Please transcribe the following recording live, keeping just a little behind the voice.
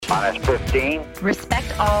Minus 15.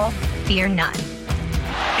 Respect all, fear none.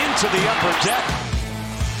 Into the upper deck.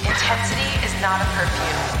 Intensity is not a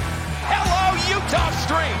perfume. Hello, Utah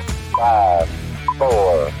Street. 5,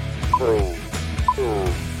 4, 3, 2,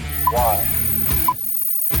 1.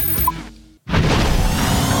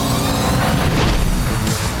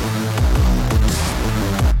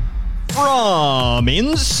 From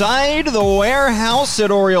inside the warehouse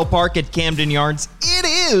at Oriole Park at Camden Yards, it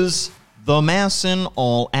is the MASN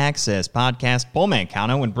All Access Podcast. Paul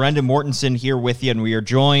Mancano and Brendan Mortensen here with you, and we are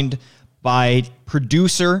joined by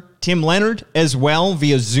producer Tim Leonard as well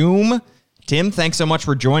via Zoom. Tim, thanks so much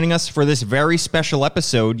for joining us for this very special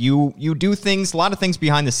episode. You do things, a lot of things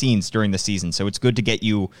behind the scenes during the season, so it's good to get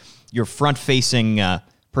you your front-facing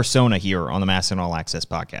persona here on the MASN All Access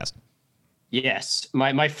Podcast. Yes,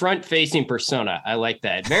 my front-facing persona. I like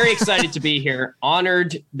that. Very excited to be here.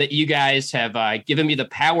 Honored that you guys have given me the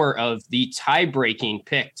power of the tie-breaking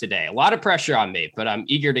pick today. A lot of pressure on me, but I'm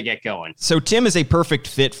eager to get going. So Tim is a perfect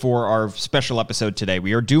fit for our special episode today.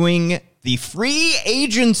 We are doing the free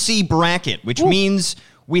agency bracket, which means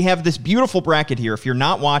we have this beautiful bracket here. If you're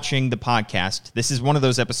not watching the podcast, this is one of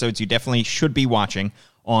those episodes you definitely should be watching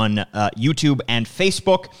on YouTube and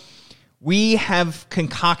Facebook. We have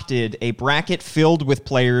concocted a bracket filled with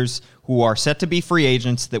players who are set to be free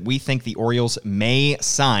agents that we think the Orioles may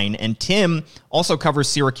sign. And Tim also covers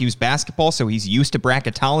Syracuse basketball, so he's used to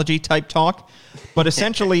bracketology type talk. But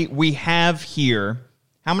essentially, we have here,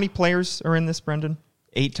 how many players are in this, Brendan?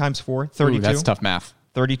 8 times 4? 32? Ooh, that's tough math.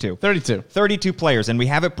 32. 32 players, and we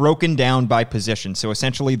have it broken down by position. So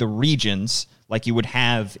essentially the regions, like you would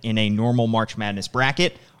have in a normal March Madness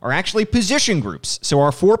bracket, are actually position groups. So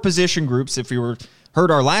our 4 position groups, if you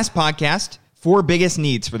heard our last podcast, 4 biggest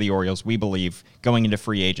needs for the Orioles, we believe, going into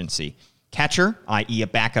free agency. Catcher, i.e. a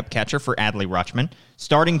backup catcher for Adley Rutschman.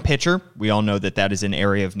 Starting pitcher, we all know that is an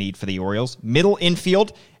area of need for the Orioles. Middle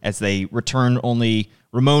infield, as they return only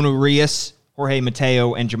Ramon Urias, Jorge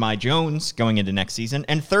Mateo, and Jahmai Jones going into next season.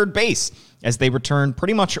 And third base, as they return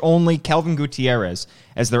pretty much only Kelvin Gutierrez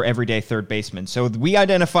as their everyday third baseman. So we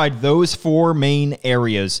identified those 4 main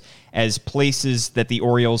areas as places that the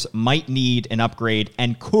Orioles might need an upgrade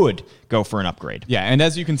and could go for an upgrade. Yeah, and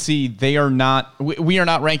as you can see, we are not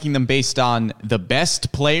ranking them based on the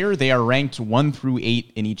best player. They are ranked 1 through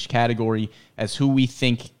 8 in each category as who we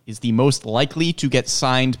think is the most likely to get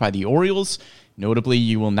signed by the Orioles. Notably,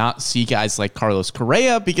 you will not see guys like Carlos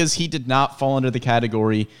Correa because he did not fall under the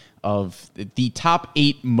category of the top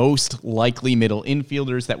 8 most likely middle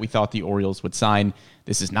infielders that we thought the Orioles would sign.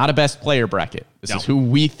 This is not a best player bracket. This is who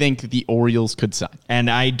we think the Orioles could sign. And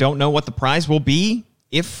I don't know what the prize will be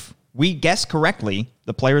if we guess correctly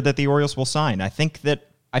the player that the Orioles will sign. I think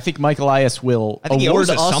Mike Elias will award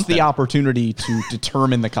us the opportunity to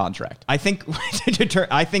determine the contract. I think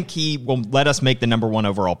he will let us make the number 1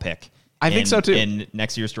 overall pick. I think so too. In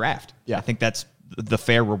next year's draft. Yeah. I think that's the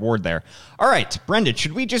fair reward there. All right, Brendan,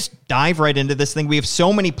 should we just dive right into this thing? We have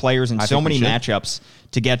so many players and so many matchups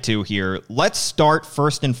to get to here. Let's start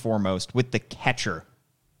first and foremost with the catcher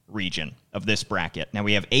region of this bracket. Now,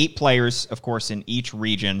 we have 8 players, of course, in each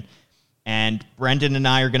region, and Brendan and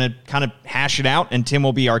I are going to kind of hash it out, and Tim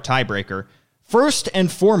will be our tiebreaker. First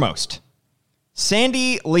and foremost,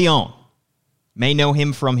 Sandy Leon. May know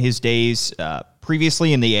him from his days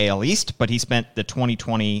previously in the AL East, but he spent the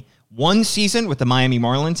 2021 season with the Miami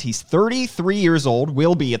Marlins. He's 33 years old,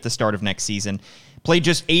 will be at the start of next season. Played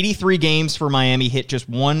just 83 games for Miami, hit just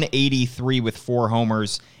 183 with 4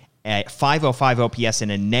 homers at 505 OPS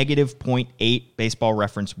and a negative .8 baseball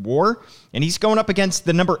reference WAR. And he's going up against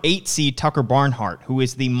the number 8 seed Tucker Barnhart, who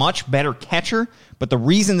is the much better catcher. But the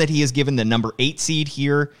reason that he is given the number 8 seed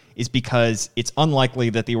here is because it's unlikely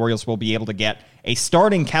that the Orioles will be able to get a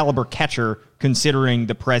starting caliber catcher considering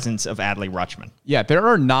the presence of Adley Rutschman. Yeah, there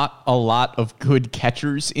are not a lot of good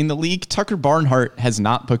catchers in the league. Tucker Barnhart has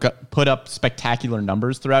not put up spectacular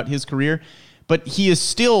numbers throughout his career, but he is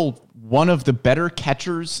still one of the better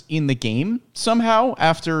catchers in the game somehow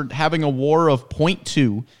after having a WAR of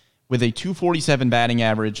 .2 with a .247 batting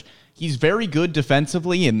average. He's very good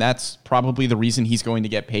defensively, and that's probably the reason he's going to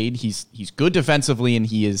get paid. He's good defensively, and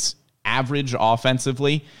he is average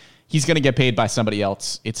offensively. He's going to get paid by somebody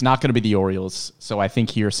else. It's not going to be the Orioles, so I think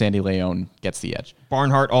here Sandy Leon gets the edge.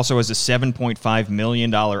 Barnhart also has a $7.5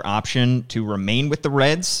 million option to remain with the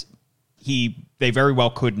Reds. They very well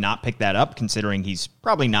could not pick that up, considering he's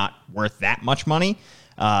probably not worth that much money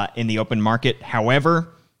in the open market.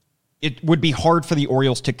 However, it would be hard for the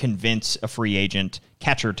Orioles to convince a free agent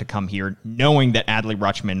catcher to come here, knowing that Adley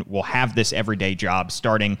Rutschman will have this everyday job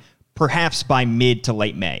starting perhaps by mid to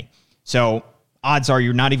late May. So odds are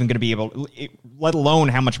you're not even going to be able, let alone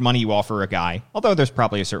how much money you offer a guy, although there's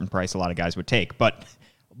probably a certain price a lot of guys would take, but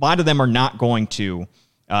a lot of them are not going to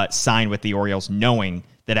sign with the Orioles knowing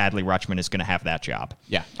that Adley Rutschman is going to have that job.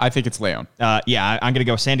 Yeah, I think it's Leon. I'm going to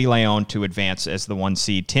go Sandy Leon to advance as the 1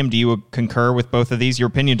 seed. Tim, do you concur with both of these? Your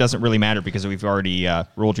opinion doesn't really matter because we've already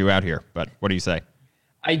ruled you out here, but what do you say?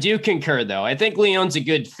 I do concur, though. I think Leon's a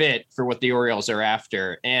good fit for what the Orioles are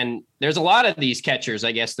after. And there's a lot of these catchers,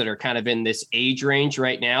 I guess, that are kind of in this age range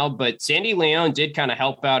right now. But Sandy Leon did kind of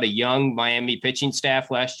help out a young Miami pitching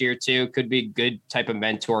staff last year, too. Could be a good type of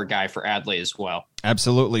mentor guy for Adley as well.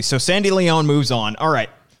 Absolutely. So Sandy Leon moves on. All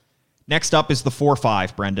right. Next up is the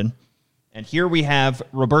 4-5, Brendan. And here we have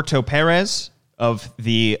Roberto Perez of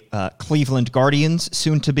the Cleveland Guardians,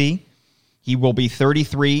 soon to be. He will be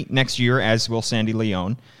 33 next year, as will Sandy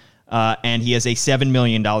Leon. And he has a $7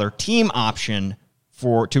 million team option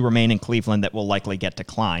to remain in Cleveland that will likely get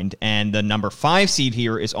declined. And the number 5 seed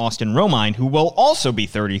here is Austin Romine, who will also be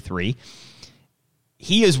 33.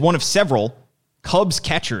 He is one of several Cubs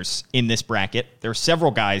catchers in this bracket. There are several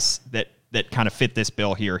guys that kind of fit this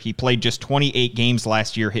bill here. He played just 28 games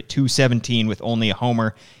last year, hit .217 with only a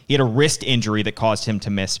homer. He had a wrist injury that caused him to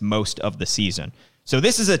miss most of the season. So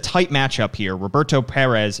this is a tight matchup here. Roberto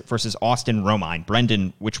Perez versus Austin Romine.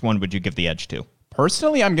 Brendan, which one would you give the edge to?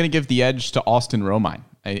 Personally, I'm going to give the edge to Austin Romine.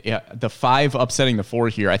 The 5 upsetting the 4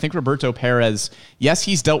 here. I think Roberto Perez, yes,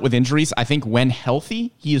 he's dealt with injuries. I think when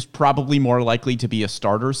healthy, he is probably more likely to be a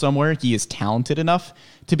starter somewhere. He is talented enough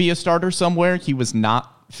to be a starter somewhere. He was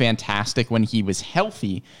not fantastic when he was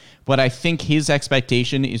healthy, but I think his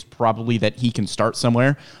expectation is probably that he can start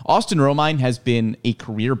somewhere. Austin Romine has been a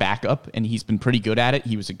career backup, and he's been pretty good at it.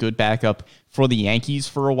 He was a good backup for the Yankees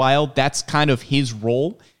for a while. That's kind of his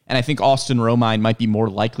role, and I think Austin Romine might be more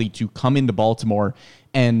likely to come into Baltimore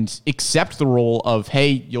and accept the role of,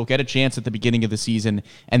 hey, you'll get a chance at the beginning of the season,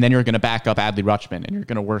 and then you're going to back up Adley Rutschman, and you're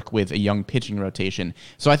going to work with a young pitching rotation.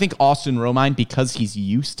 So I think Austin Romine, because he's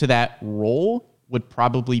used to that role, would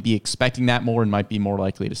probably be expecting that more and might be more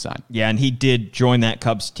likely to sign. Yeah, and he did join that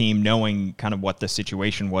Cubs team knowing kind of what the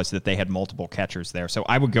situation was, that they had multiple catchers there. So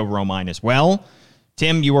I would go Romine as well.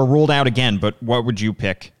 Tim, you were ruled out again, but what would you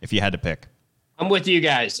pick if you had to pick? I'm with you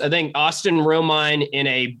guys. I think Austin Romine in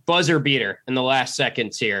a buzzer beater in the last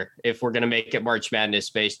seconds here, if we're going to make it March Madness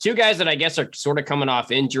space. 2 guys that I guess are sort of coming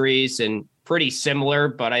off injuries and pretty similar,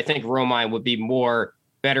 but I think Romine would be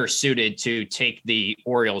better suited to take the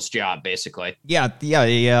Orioles job, basically. Yeah,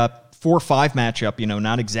 a 4-5 matchup,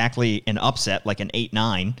 not exactly an upset like an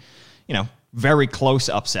 8-9, very close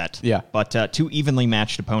upset. Yeah. But 2 evenly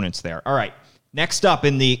matched opponents there. All right, next up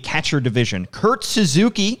in the catcher division, Kurt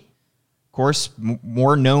Suzuki, of course,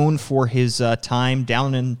 more known for his time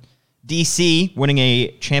down in D.C., winning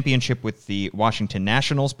a championship with the Washington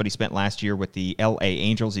Nationals, but he spent last year with the L.A.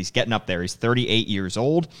 Angels. He's getting up there. He's 38 years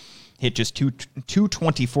old. Hit just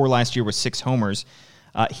 224 last year with 6 homers.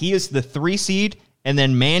 He is the 3 seed, and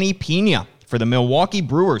then Manny Pena for the Milwaukee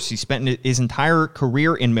Brewers. He spent his entire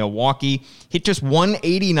career in Milwaukee. Hit just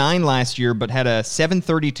 189 last year, but had a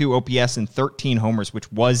 732 OPS and 13 homers,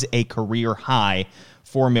 which was a career high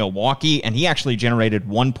for Milwaukee. And he actually generated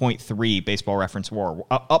 1.3 Baseball Reference WAR,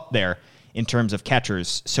 up there in terms of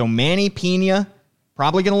catchers. So Manny Pena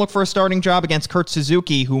probably going to look for a starting job against Kurt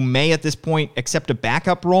Suzuki, who may at this point accept a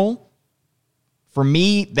backup role. For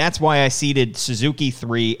me, that's why I seeded Suzuki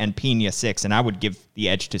 3 and Pena 6, and I would give the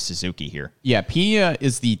edge to Suzuki here. Yeah, Pena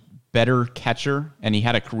is the better catcher, and he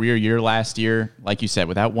had a career year last year, like you said,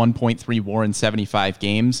 without 1.3 WAR in 75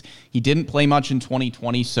 games. He didn't play much in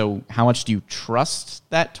 2020, so how much do you trust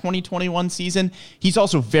that 2021 season? He's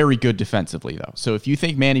also very good defensively, though. So if you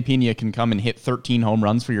think Manny Pena can come and hit 13 home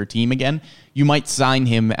runs for your team again, you might sign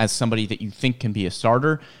him as somebody that you think can be a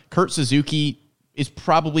starter. Kurt Suzuki is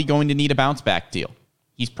probably going to need a bounce-back deal.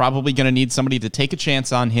 He's probably going to need somebody to take a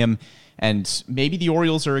chance on him, and maybe the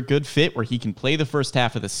Orioles are a good fit where he can play the first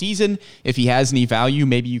half of the season. If he has any value,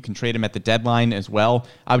 maybe you can trade him at the deadline as well.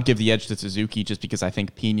 I would give the edge to Suzuki just because I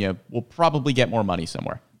think Pena will probably get more money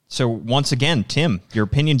somewhere. So once again, Tim, your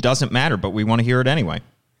opinion doesn't matter, but we want to hear it anyway.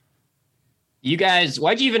 You guys,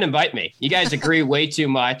 why'd you even invite me? You guys agree way too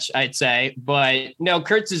much, I'd say. But no,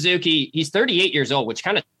 Kurt Suzuki, he's 38 years old, which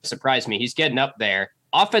kind of surprised me. He's getting up there.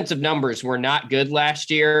 Offensive numbers were not good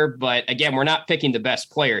last year, but again, we're not picking the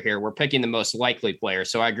best player here. We're picking the most likely player.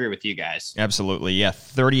 So I agree with you guys. Absolutely. Yeah.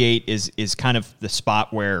 38 is kind of the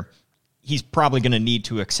spot where he's probably going to need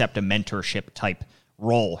to accept a mentorship type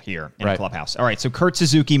role here in the clubhouse. All right, so Kurt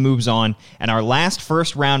Suzuki moves on, and our last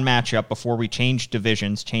first round matchup before we change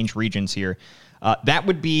divisions, change regions here, that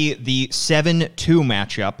would be the 7-2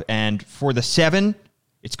 matchup. And for the 7,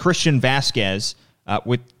 It's Christian Vasquez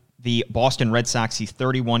with the Boston Red Sox. He's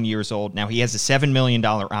 31 years old. Now, he has a $7 million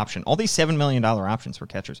option. All these $7 million options for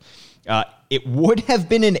catchers. It would have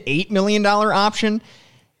been an $8 million option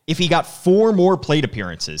if he got 4 more plate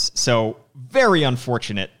appearances. So very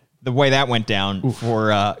unfortunate the way that went down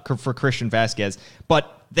for Christian Vasquez.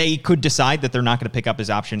 But they could decide that they're not going to pick up his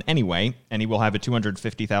option anyway, and he will have a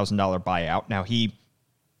 $250,000 buyout. Now, he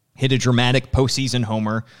hit a dramatic postseason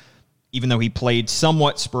homer, even though he played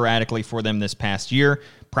somewhat sporadically for them this past year.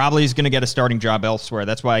 Probably is going to get a starting job elsewhere.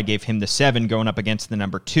 That's why I gave him the 7 going up against the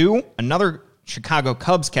number 2. Another Chicago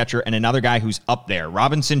Cubs catcher and another guy who's up there.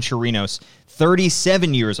 Robinson Chirinos,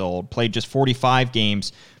 37 years old, played just 45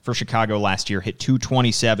 games for Chicago last year, hit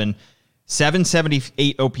 .227.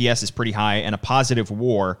 778 OPS is pretty high, and a positive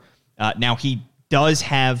WAR. Now, he does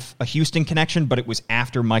have a Houston connection, but it was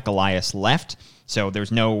after Mike Elias left, so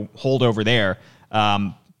there's no holdover there.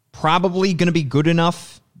 Probably going to be good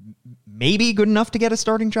enough, maybe good enough to get a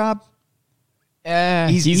starting job.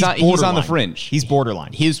 He's on the fringe. He's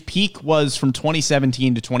borderline. His peak was from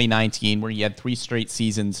 2017 to 2019, where he had 3 straight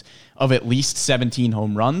seasons of at least 17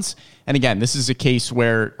 home runs. And again, this is a case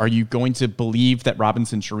where are you going to believe that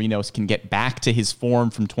Robinson Chirinos can get back to his form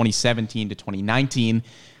from 2017 to 2019?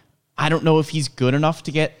 I don't know if he's good enough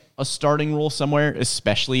to get a starting role somewhere,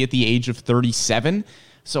 especially at the age of 37.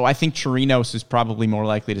 So I think Chirinos is probably more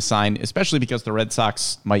likely to sign, especially because the Red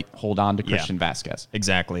Sox might hold on to Christian Vasquez.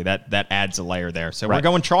 Exactly. That adds a layer there. So we're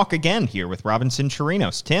going chalk again here with Robinson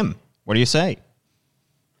Chirinos. Tim, what do you say?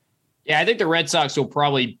 Yeah, I think the Red Sox will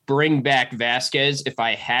probably bring back Vasquez if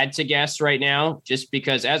I had to guess right now, just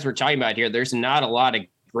because as we're talking about here, there's not a lot of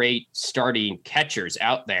great starting catchers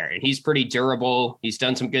out there, and he's pretty durable. He's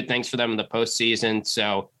done some good things for them in the postseason.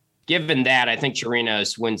 So given that, I think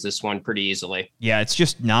Chirinos wins this one pretty easily. Yeah, it's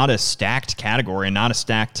just not a stacked category and not a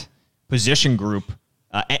stacked position group.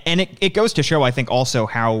 And it goes to show, I think, also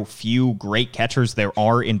how few great catchers there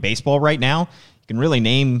are in baseball right now. You can really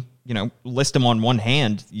name, list them on one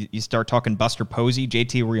hand. You start talking Buster Posey,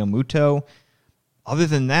 JT Realmuto. Other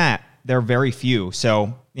than that, there are very few.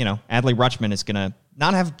 So, Adley Rutschman is going to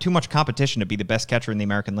not have too much competition to be the best catcher in the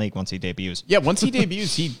American League once he debuts. Yeah, once he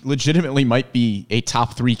debuts, he legitimately might be a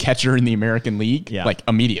top 3 catcher in the American League,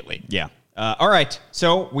 immediately. Yeah. All right,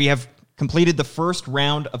 so we have completed the first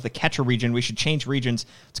round of the catcher region. We should change regions.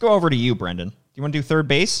 Let's go over to you, Brendan. Do you want to do third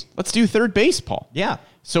base? Let's do third base, Paul. Yeah.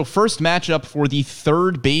 So first matchup for the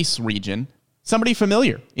third base region. Somebody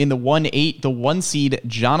familiar in the 1-8, the 1 seed,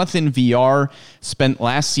 Jonathan Villar, spent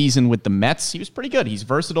last season with the Mets. He was pretty good. He's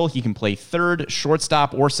versatile. He can play third,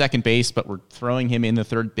 shortstop, or second base, but we're throwing him in the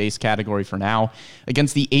third base category for now.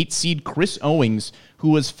 Against the 8 seed, Chris Owings, who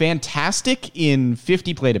was fantastic in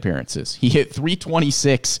 50 plate appearances. He hit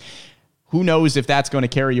 .326. Who knows if that's going to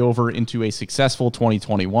carry over into a successful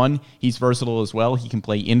 2021. He's versatile as well. He can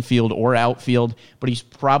play infield or outfield, but he's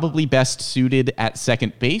probably best suited at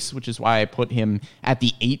second base, which is why I put him at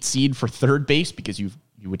the 8 seed for third base, because you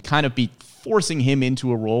would kind of be forcing him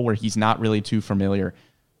into a role where he's not really too familiar.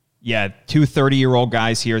 Yeah, 2 30-year-old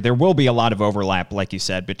guys here. There will be a lot of overlap, like you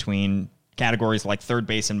said, between categories like third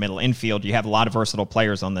base and middle infield. You have a lot of versatile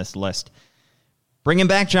players on this list. Bringing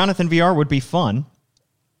back Jonathan Villar would be fun.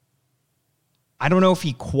 I don't know if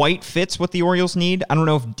he quite fits what the Orioles need. I don't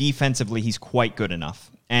know if defensively he's quite good enough.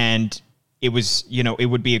 And it was, it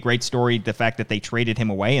would be a great story, the fact that they traded him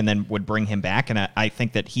away and then would bring him back. And I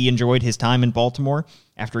think that he enjoyed his time in Baltimore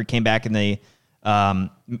after he came back in the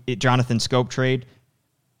Jonathan Scope trade.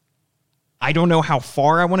 I don't know how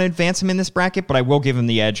far I want to advance him in this bracket, but I will give him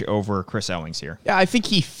the edge over Chris Owings here. Yeah, I think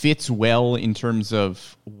he fits well in terms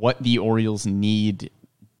of what the Orioles need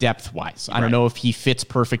depth-wise. I don't know if he fits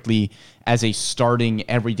perfectly as a starting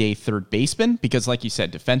everyday third baseman, because like you said,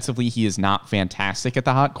 defensively, he is not fantastic at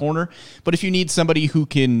the hot corner. But if you need somebody who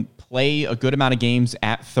can play a good amount of games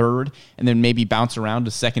at third and then maybe bounce around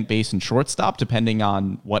to second base and shortstop, depending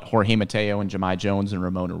on what Jorge Mateo and Jahmai Jones and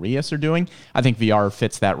Ramon Urias are doing, I think Villar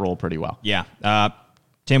fits that role pretty well. Yeah.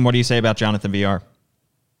 Tim, what do you say about Jonathan Villar?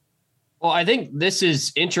 Well, I think this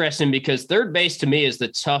is interesting because third base to me is the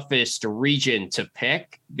toughest region to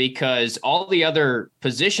pick, because all the other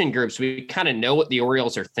position groups, we kind of know what the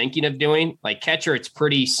Orioles are thinking of doing. Like catcher, it's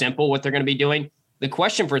pretty simple what they're going to be doing. The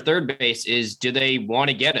question for third base is, do they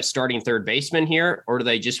want to get a starting third baseman here, or do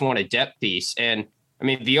they just want a depth piece? And I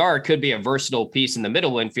mean, Villar could be a versatile piece in the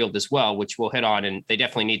middle infield as well, which we'll hit on, and they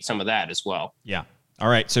definitely need some of that as well. Yeah. All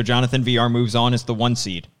right. So Jonathan Villar moves on as the 1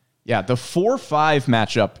 seed. Yeah. The 4-5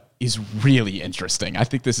 matchup is really interesting. I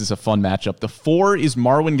think this is a fun matchup. The 4 is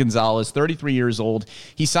Marwin Gonzalez, 33 years old.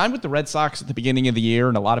 He signed with the Red Sox at the beginning of the year,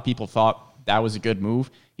 and a lot of people thought that was a good move.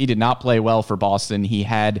 He did not play well for Boston. He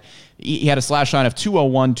had a slash line of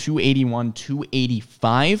 201, 281,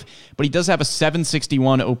 285, but he does have a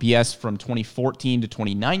 761 OPS from 2014 to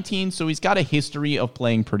 2019, so he's got a history of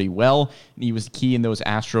playing pretty well. And he was key in those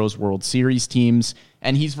Astros World Series teams,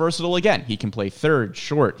 and he's versatile again. He can play third,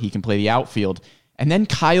 short, he can play the outfield. And then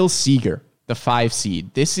Kyle Seager, the 5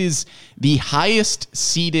 seed. This is the highest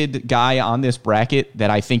seeded guy on this bracket that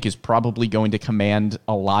I think is probably going to command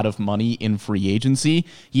a lot of money in free agency.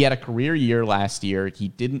 He had a career year last year. He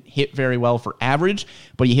didn't hit very well for average,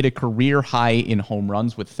 but he hit a career high in home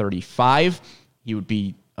runs with 35. He would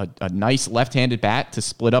be a nice left-handed bat to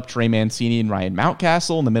split up Trey Mancini and Ryan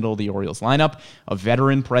Mountcastle in the middle of the Orioles lineup, a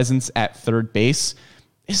veteran presence at third base.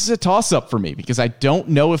 This is a toss-up for me because I don't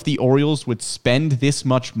know if the Orioles would spend this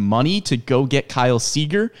much money to go get Kyle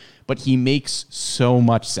Seager, but he makes so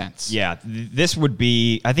much sense. Yeah, this would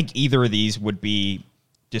be, I think either of these would be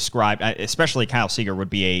described, especially Kyle Seager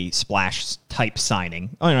would be a splash type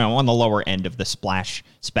signing, on the lower end of the splash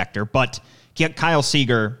specter. But Kyle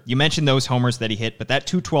Seager, you mentioned those homers that he hit, but that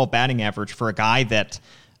 212 batting average for a guy that,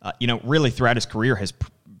 really throughout his career has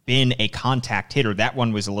been a contact hitter. That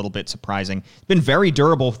one was a little bit surprising. He's been very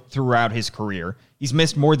durable throughout his career. He's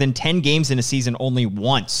missed more than 10 games in a season only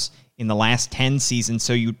once in the last 10 seasons,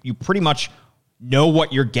 so you pretty much know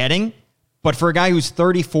what you're getting. But for a guy who's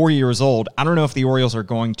 34 years old, I don't know if the Orioles are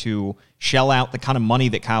going to shell out the kind of money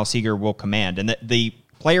that Kyle Seager will command. And the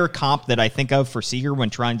player comp that I think of for Seager when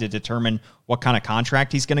trying to determine what kind of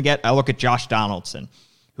contract he's going to get, I look at Josh Donaldson,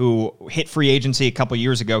 who hit free agency a couple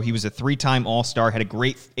years ago. He was a 3-time All-Star, had a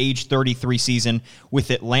great age 33 season with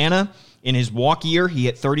Atlanta. In his walk year, he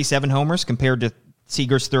hit 37 homers compared to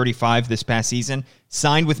Seager's 35 this past season.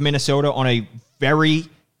 Signed with Minnesota on a very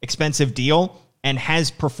expensive deal and has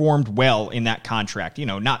performed well in that contract.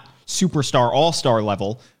 Not superstar, all-star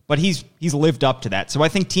level, but he's lived up to that. So I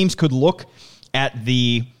think teams could look at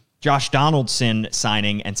the Josh Donaldson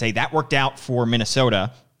signing and say that worked out for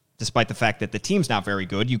Minnesota. Despite the fact that the team's not very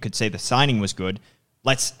good, you could say the signing was good.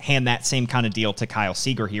 Let's hand that same kind of deal to Kyle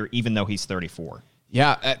Seager here, even though he's 34.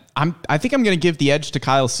 Yeah, I think I'm going to give the edge to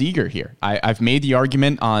Kyle Seager here. I've made the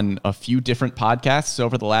argument on a few different podcasts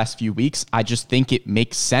over the last few weeks. I just think it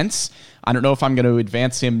makes sense. I don't know if I'm going to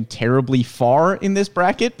advance him terribly far in this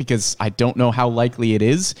bracket because I don't know how likely it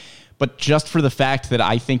is. But just for the fact that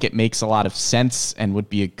I think it makes a lot of sense and would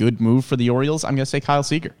be a good move for the Orioles, I'm going to say Kyle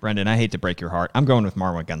Seager. Brendan, I hate to break your heart. I'm going with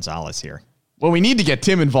Marwin Gonzalez here. Well, we need to get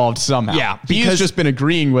Tim involved somehow. Yeah, he's just been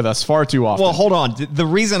agreeing with us far too often. Well, hold on. The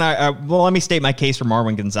reason let me state my case for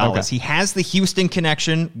Marwin Gonzalez. Okay. He has the Houston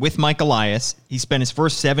connection with Mike Elias. He spent his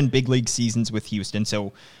first 7 big league seasons with Houston,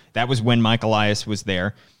 so that was when Mike Elias was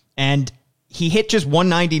there. And he hit just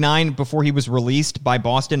 199 before he was released by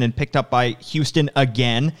Boston and picked up by Houston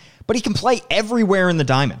again. But he can play everywhere in the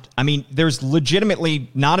diamond. I mean, there's legitimately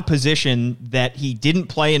not a position that he didn't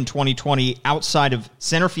play in 2020 outside of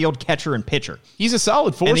center field, catcher, and pitcher. He's a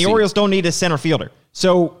solid 4 And the Orioles don't need a center fielder.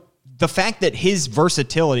 So the fact that his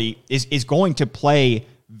versatility is going to play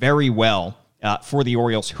very well for the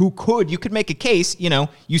Orioles, you could make a case,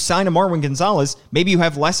 you sign a Marwin Gonzalez, maybe you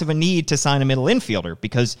have less of a need to sign a middle infielder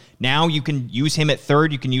because now you can use him at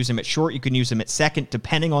third, you can use him at short, you can use him at second,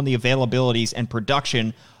 depending on the availabilities and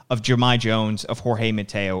production of Jahmai Jones, of Jorge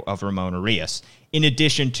Mateo, of Ramon Urias. In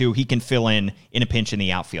addition to, he can fill in a pinch in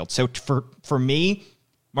the outfield. So for me,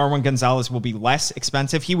 Marwin Gonzalez will be less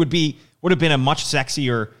expensive. He would have been a much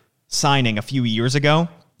sexier signing a few years ago.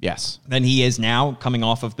 Yes. Than he is now, coming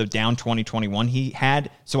off of the down 2021 he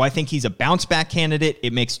had. So I think he's a bounce back candidate.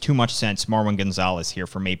 It makes too much sense. Marwin Gonzalez here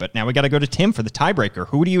for me. But now we got to go to Tim for the tiebreaker.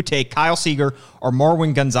 Who do you take, Kyle Seager or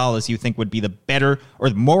Marwin Gonzalez, you think would be the better or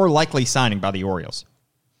the more likely signing by the Orioles?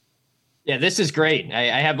 Yeah, this is great.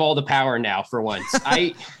 I have all the power now for once.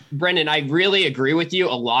 Brendan, I really agree with you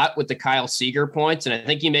a lot with the Kyle Seager points, and I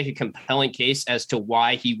think you make a compelling case as to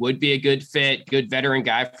why he would be a good fit, good veteran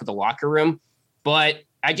guy for the locker room. But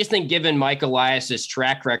I just think given Mike Elias's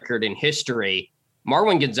track record in history,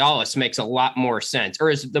 Marwin Gonzalez makes a lot more sense,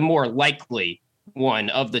 or is the more likely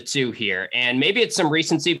one of the two here. And maybe it's some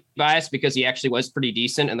recency bias because he actually was pretty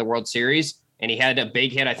decent in the World Series, and he had a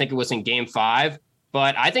big hit. I think it was in Game 5.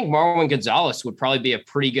 But I think Marwin Gonzalez would probably be a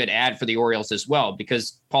pretty good add for the Orioles as well,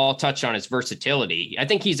 because Paul touched on his versatility. I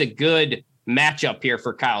think he's a good matchup here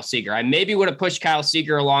for Kyle Seager. I maybe would have pushed Kyle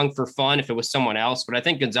Seager along for fun if it was someone else, but I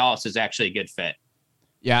think Gonzalez is actually a good fit.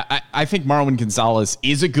 Yeah, I think Marwin Gonzalez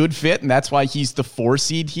is a good fit, and that's why he's the 4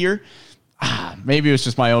 seed here. Maybe it was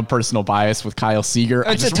just my own personal bias with Kyle Seager.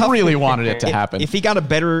 I just really wanted it to happen. If he got a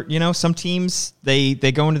better, some teams, they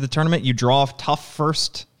go into the tournament, you draw a tough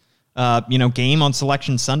first game on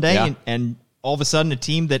Selection Sunday, Yeah. and all of a sudden a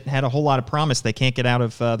team that had a whole lot of promise, they can't get out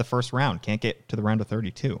of the first round, can't get to the round of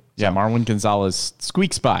 32. Yeah, Marwin Gonzalez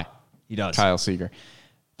squeaks by. He does. Kyle Seager.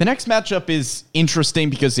 The next matchup is interesting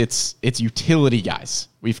because it's utility guys.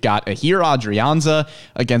 We've got Ahir Adrianza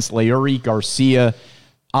against Leury Garcia.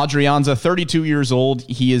 Adrianza, 32 years old.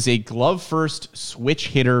 He is a glove-first switch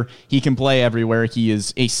hitter. He can play everywhere. He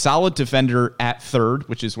is a solid defender at third,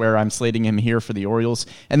 which is where I'm slating him here for the Orioles.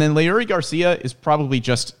 And then Leury Garcia is probably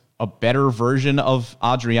just a better version of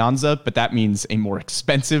Adrianza, but that means a more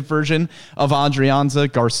expensive version of Adrianza.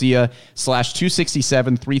 Garcia slash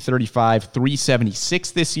 267, 335,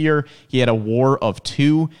 376 this year. He had a WAR of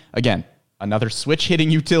 2. Again, another switch hitting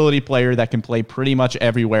utility player that can play pretty much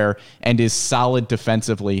everywhere and is solid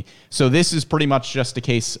defensively. So this is pretty much just a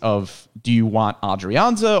case of, do you want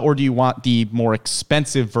Adrianza or do you want the more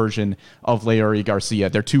expensive version of Leury Garcia?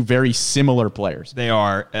 They're two very similar players. They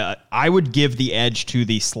are. I would give the edge to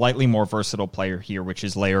the slightly more versatile player here, which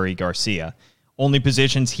is Leury Garcia. Only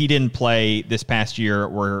positions he didn't play this past year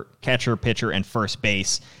were catcher, pitcher, and first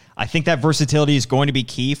base. I think that versatility is going to be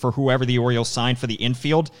key for whoever the Orioles sign for the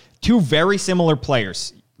infield. Two very similar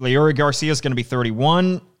players. Leury Garcia is going to be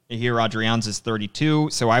 31. Here, Adrianza is 32.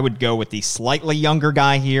 So I would go with the slightly younger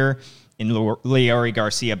guy here in Leury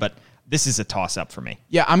Garcia, but this is a toss-up for me.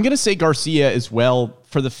 Yeah, I'm going to say Garcia as well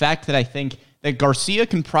for the fact that I think that Garcia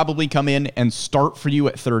can probably come in and start for you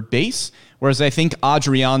at third base, whereas I think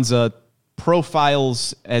Adrianza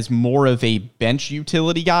profiles as more of a bench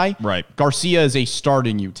utility guy. Right. Garcia is a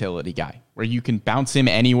starting utility guy where you can bounce him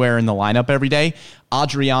anywhere in the lineup every day.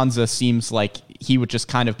 Adrianza seems like he would just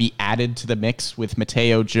kind of be added to the mix with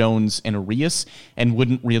Mateo, Jones, and Arias and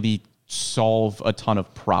wouldn't really solve a ton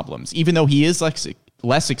of problems. Even though he is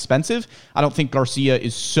less expensive, I don't think Garcia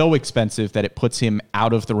is so expensive that it puts him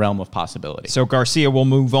out of the realm of possibility. So Garcia will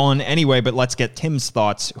move on anyway, but let's get Tim's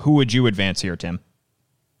thoughts. Who would you advance here, Tim?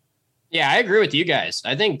 Yeah, I agree with you guys.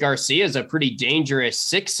 I think Garcia is a pretty dangerous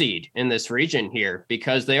 6 seed in this region here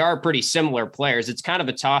because they are pretty similar players. It's kind of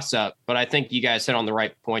a toss-up, but I think you guys hit on the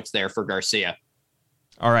right points there for Garcia.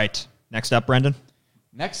 All right. Next up, Brendan.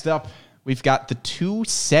 Next up, we've got the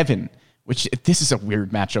 2-7, which this is a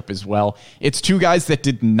weird matchup as well. It's two guys that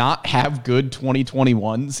did not have good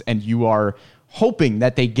 2021s, and you are hoping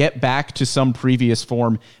that they get back to some previous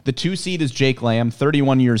form. The 2 seed is Jake Lamb,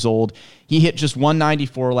 31 years old. He hit just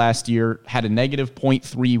 194 last year, had a negative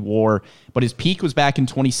 .3 WAR, but his peak was back in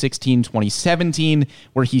 2016, 2017,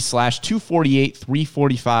 where he slashed 248,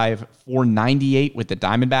 345, 498 with the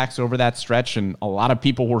Diamondbacks over that stretch, and a lot of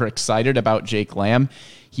people were excited about Jake Lamb.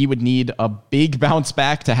 He would need a big bounce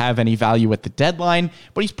back to have any value at the deadline,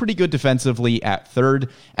 but he's pretty good defensively at third.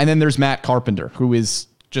 And then there's Matt Carpenter, who is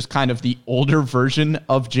just kind of the older version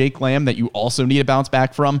of Jake Lamb that you also need a bounce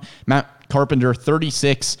back from. Matt Carpenter,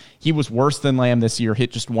 36. He was worse than Lamb this year,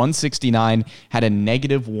 hit just 169, had a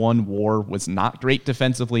negative -1 WAR, was not great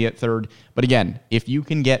defensively at third. But again, if you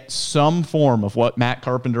can get some form of what Matt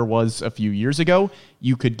Carpenter was a few years ago,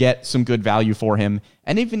 you could get some good value for him.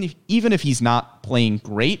 And even if he's not playing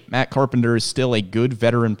great, Matt Carpenter is still a good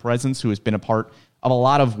veteran presence who has been a part of a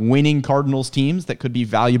lot of winning Cardinals teams that could be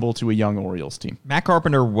valuable to a young Orioles team. Matt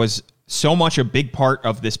Carpenter was so much a big part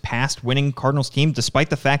of this past winning Cardinals team,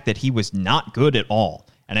 despite the fact that he was not good at all.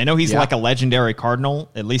 And I know he's like a legendary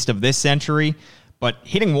Cardinal, at least of this century, but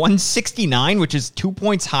hitting 169, which is 2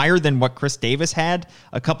 points higher than what Chris Davis had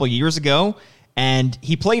a couple years ago. And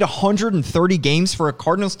he played 130 games for a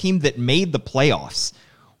Cardinals team that made the playoffs,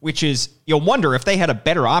 which is, you'll wonder if they had a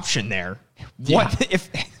better option there. What if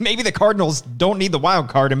maybe the Cardinals don't need the wild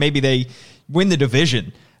card and maybe they win the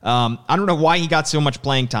division? I don't know why he got so much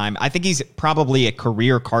playing time. I think he's probably a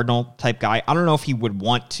career Cardinal type guy. I don't know if he would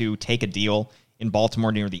want to take a deal in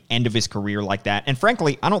Baltimore near the end of his career like that. And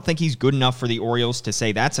frankly, I don't think he's good enough for the Orioles to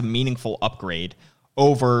say that's a meaningful upgrade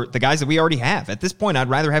over the guys that we already have. At this point, I'd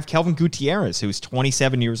rather have Kelvin Gutierrez, who's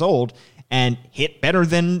 27 years old and hit better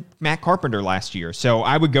than Matt Carpenter last year. So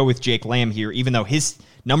I would go with Jake Lamb here, even though his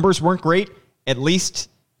numbers weren't great. At least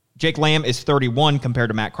Jake Lamb is 31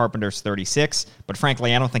 compared to Matt Carpenter's 36. But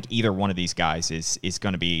frankly, I don't think either one of these guys is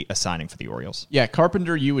going to be a signing for the Orioles. Yeah,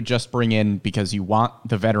 Carpenter you would just bring in because you want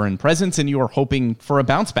the veteran presence and you are hoping for a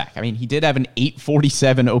bounce back. I mean, he did have an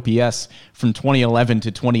 847 OPS from 2011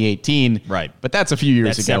 to 2018. Right. But that's a few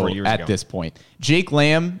years ago several years ago. This point. Jake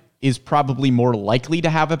Lamb is probably more likely to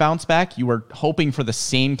have a bounce back. You are hoping for the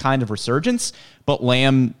same kind of resurgence, but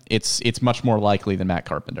Lamb, it's much more likely than Matt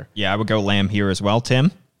Carpenter. Yeah, I would go Lamb here as well,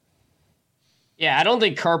 Tim. Yeah, I don't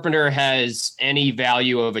think Carpenter has any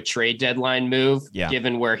value of a trade deadline move,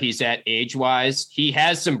 given where he's at age-wise. He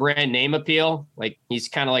has some brand name appeal. Like, he's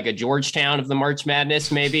kind of like a Georgetown of the March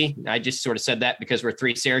Madness, maybe. I just sort of said that because we're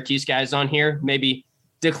 3 Syracuse guys on here. Maybe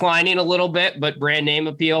declining a little bit, but brand name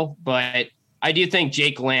appeal. But I do think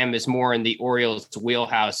Jake Lamb is more in the Orioles'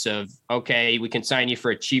 wheelhouse of, okay, we can sign you for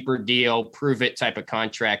a cheaper deal, prove it type of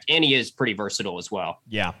contract. And he is pretty versatile as well.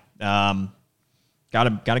 Yeah. Got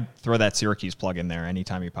to throw that Syracuse plug in there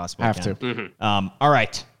anytime you possibly can. Have to. Mm-hmm. All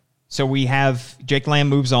right. So we have Jake Lamb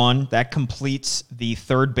moves on. That completes the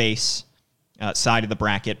third base side of the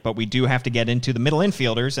bracket, but we do have to get into the middle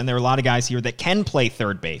infielders, and there are a lot of guys here that can play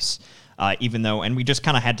third base, even though, and we just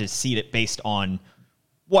kind of had to seed it based on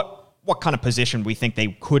what kind of position we think they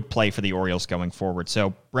could play for the Orioles going forward.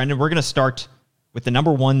 So, Brendan, we're going to start with the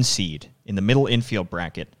number 1 seed in the middle infield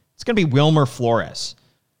bracket. It's going to be Wilmer Flores.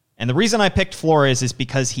 And the reason I picked Flores is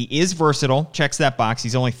because he is versatile, checks that box.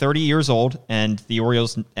 He's only 30 years old, and the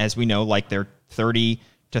Orioles, as we know, like their 30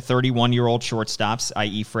 to 31-year-old shortstops,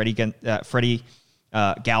 i.e. Freddie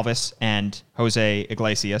Galvis and Jose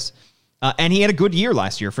Iglesias. And he had a good year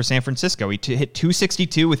last year for San Francisco. He hit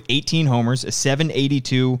 262 with 18 homers, a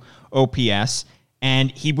 782 OPS,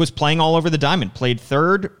 and he was playing all over the diamond. Played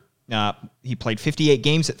third. He played 58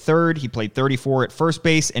 games at third. He played 34 at first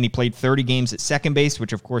base, and he played 30 games at second base,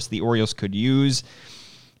 which, of course, the Orioles could use.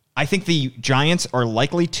 I think the Giants are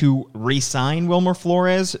likely to re-sign Wilmer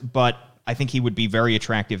Flores, but I think he would be very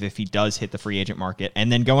attractive if he does hit the free agent market. And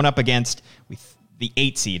then going up against the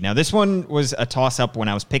 8 seed. Now, this one was a toss-up when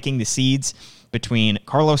I was picking the seeds between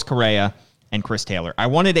Carlos Correa and Chris Taylor. I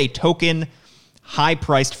wanted a token,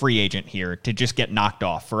 high-priced free agent here to just get knocked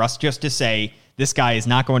off, for us just to say, this guy is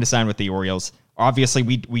not going to sign with the Orioles. Obviously,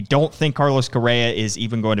 we don't think Carlos Correa is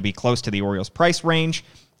even going to be close to the Orioles' price range,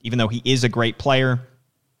 even though he is a great player.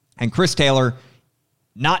 And Chris Taylor,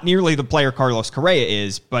 not nearly the player Carlos Correa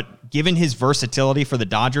is, but given his versatility for the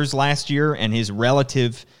Dodgers last year and his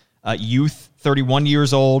relative youth, 31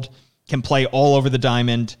 years old, can play all over the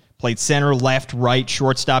diamond, played center, left, right,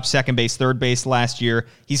 shortstop, second base, third base last year.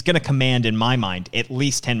 He's going to command, in my mind, at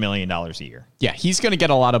least $10 million a year. Yeah, he's going to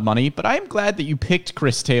get a lot of money, but I am glad that you picked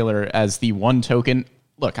Chris Taylor as the one token.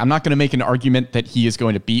 Look, I'm not going to make an argument that he is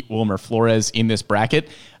going to beat Wilmer Flores in this bracket.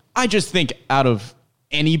 I just think out of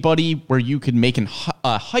anybody where you could make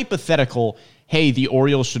a hypothetical, hey, the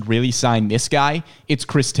Orioles should really sign this guy, it's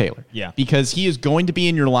Chris Taylor. Yeah. Because he is going to be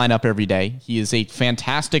in your lineup every day. He is a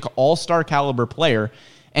fantastic all-star caliber player,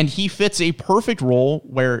 and he fits a perfect role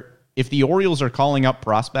where if the Orioles are calling up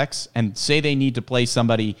prospects and say they need to play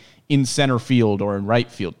somebody in center field or in right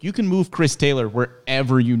field, you can move Chris Taylor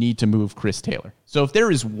wherever you need to move Chris Taylor. So if there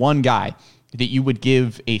is one guy that you would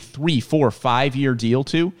give a 3, 4, 5 year deal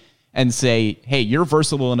to and say, hey, you're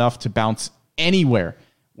versatile enough to bounce anywhere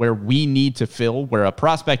where we need to fill, where a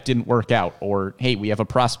prospect didn't work out, or, hey, we have a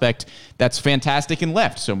prospect that's fantastic and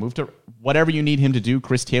left, so move to whatever you need him to do,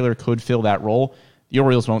 Chris Taylor could fill that role. The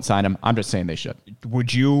Orioles won't sign him. I'm just saying they should. Are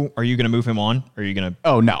you going to move him on? Or are you going to?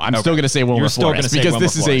 Oh, no. I'm still going to say Wilmer Flores because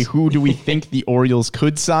this is a who do we think the Orioles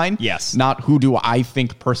could sign? Yes. Not who do I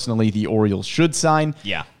think personally the Orioles should sign.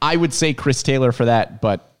 Yeah. I would say Chris Taylor for that,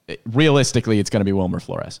 but realistically, it's going to be Wilmer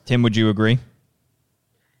Flores. Tim, would you agree?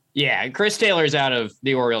 Yeah, Chris Taylor's out of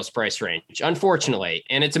the Orioles' price range, unfortunately.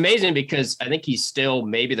 And it's amazing because I think he's still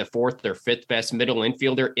maybe the 4th or 5th best middle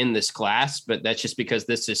infielder in this class, but that's just because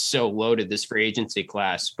this is so loaded, this free agency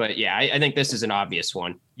class. But yeah, I think this is an obvious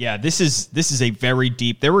one. Yeah, this is a very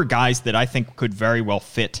deep. There were guys that I think could very well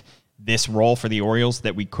fit this role for the Orioles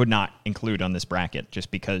that we could not include on this bracket just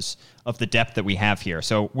because of the depth that we have here.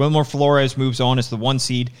 So Wilmer Flores moves on as the 1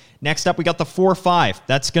 seed. Next up, we got the 4-5.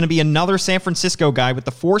 That's going to be another San Francisco guy with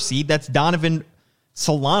the 4 seed. That's Donovan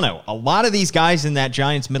Solano. A lot of these guys in that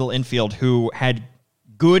Giants middle infield who had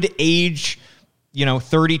good age,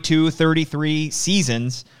 32, 33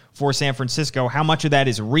 seasons for San Francisco. How much of that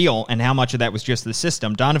is real and how much of that was just the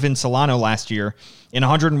system? Donovan Solano last year, in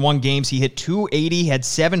 101 games, he hit 280, had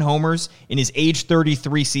 7 homers in his age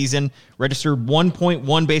 33 season, registered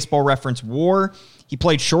 1.1 Baseball Reference WAR. He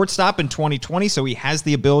played shortstop in 2020, so he has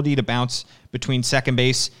the ability to bounce between second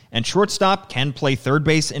base and shortstop, can play third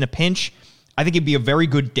base in a pinch. I think he'd be a very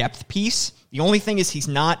good depth piece. The only thing is he's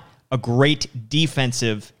not a great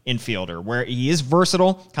defensive infielder where he is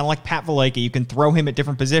versatile, kind of like Pat Valaika. You can throw him at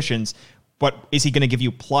different positions, but is he going to give you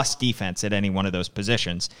plus defense at any one of those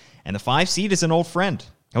positions? And the 5 seed is an old friend.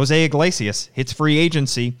 Jose Iglesias hits free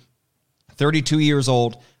agency, 32 years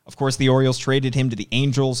old. Of course, the Orioles traded him to the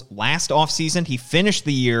Angels last offseason. He finished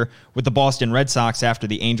the year with the Boston Red Sox after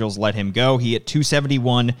the Angels let him go. He hit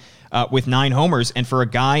 271 with 9 homers. And for a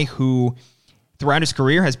guy who throughout his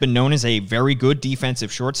career has been known as a very good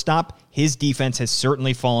defensive shortstop. His defense has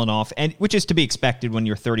certainly fallen off, and which is to be expected when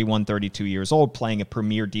you're 31, 32 years old playing a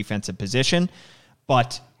premier defensive position.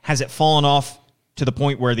 But has it fallen off to the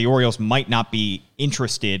point where the Orioles might not be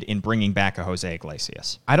interested in bringing back a Jose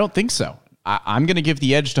Iglesias? I don't think so. I'm going to give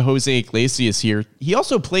the edge to Jose Iglesias here. He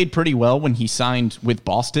also played pretty well when he signed with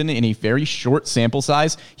Boston in a very short sample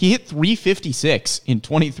size. He hit .356 in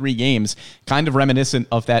 23 games, kind of reminiscent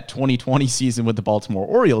of that 2020 season with the Baltimore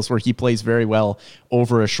Orioles, where he plays very well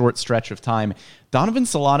over a short stretch of time. Donovan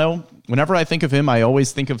Solano, whenever I think of him, I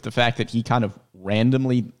always think of the fact that he kind of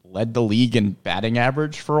randomly led the league in batting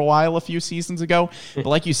average for a while a few seasons ago. But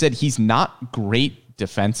like you said, he's not great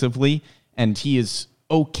defensively, and he is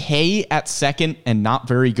okay at second and not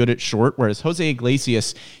very good at short, whereas Jose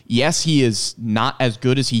Iglesias, yes, he is not as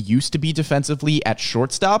good as he used to be defensively at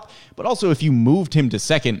shortstop, but also if you moved him to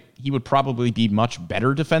second, he would probably be much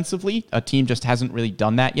better defensively. A team just hasn't really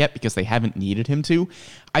done that yet because they haven't needed him to.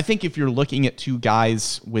 I think if you're looking at two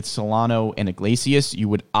guys with Solano and Iglesias, you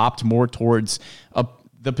would opt more towards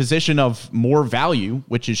the position of more value,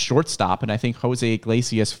 which is shortstop, and I think Jose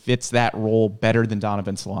Iglesias fits that role better than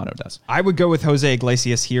Donovan Solano does. I would go with Jose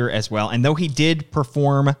Iglesias here as well, and though he did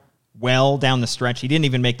perform well down the stretch, he didn't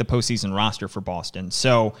even make the postseason roster for Boston.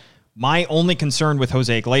 So my only concern with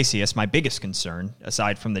Jose Iglesias, my biggest concern,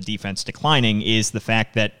 aside from the defense declining, is the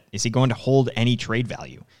fact that is he going to hold any trade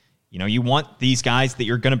value? You know, you want these guys that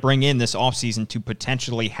you're going to bring in this offseason to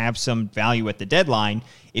potentially have some value at the deadline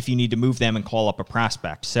if you need to move them and call up a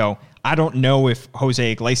prospect. So I don't know if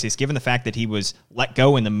Jose Iglesias, given the fact that he was let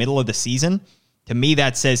go in the middle of the season, to me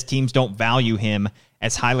that says teams don't value him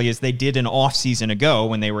as highly as they did an offseason ago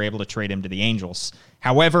when they were able to trade him to the Angels.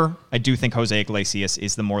 However, I do think Jose Iglesias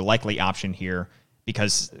is the more likely option here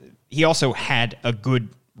because he also had a good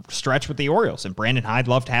stretch with the Orioles, and Brandon Hyde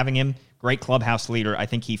loved having him. Great clubhouse leader. I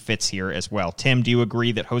think he fits here as well. Tim, do you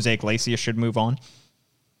agree that Jose Iglesias should move on?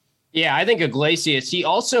 Yeah, I think Iglesias, he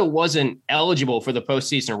also wasn't eligible for the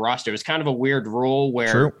postseason roster. It was kind of a weird rule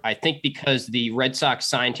where True. I think because the Red Sox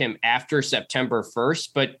signed him after September 1st,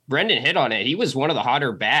 but Brendan hit on it. He was one of the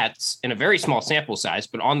hotter bats in a very small sample size,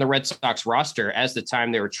 but on the Red Sox roster as the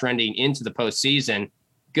time they were trending into the postseason.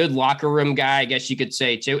 Good locker room guy, I guess you could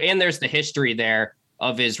say too. And there's the history there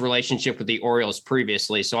of his relationship with the Orioles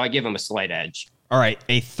previously. So I give him a slight edge. All right.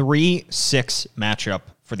 A 3-6 matchup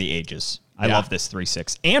for the ages. I love this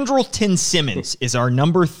 3-6. Andrelton Simmons is our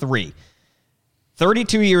number 3.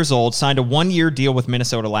 32 years old, signed a 1-year deal with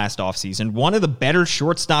Minnesota last offseason. One of the better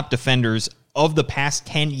shortstop defenders of the past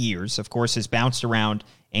 10 years. Of course, has bounced around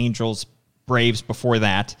Angels, Braves before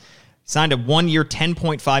that. Signed a 1-year,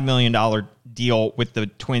 $10.5 million deal with the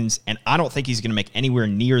Twins, and I don't think he's going to make anywhere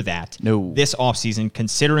near that this offseason,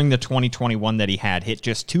 considering the 2021 that he had. Hit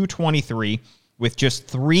just .223 with just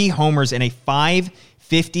 3 homers and a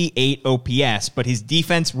 .558 OPS, but his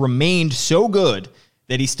defense remained so good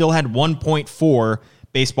that he still had 1.4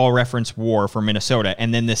 Baseball Reference WAR for Minnesota.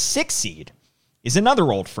 And then the 6th seed is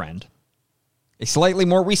another old friend, a slightly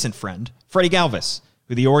more recent friend, Freddie Galvis,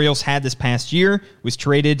 who the Orioles had this past year, was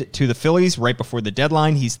traded to the Phillies right before the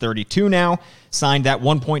deadline. He's 32 now, signed that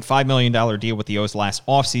 $1.5 million deal with the O's last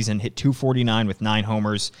offseason, hit .249 with 9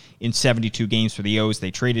 homers in 72 games for the O's.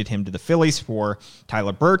 They traded him to the Phillies for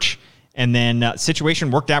Tyler Birch, and then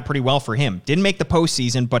situation worked out pretty well for him. Didn't make the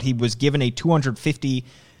postseason, but he was given a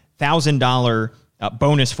 $250,000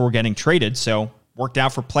 bonus for getting traded, so worked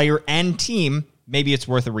out for player and team. Maybe it's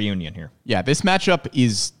worth a reunion here. Yeah, this matchup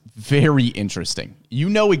is very interesting. You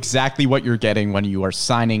know exactly what you're getting when you are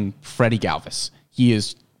signing Freddie Galvis. He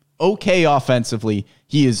is okay offensively.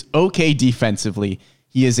 He is okay defensively.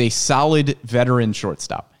 He is a solid veteran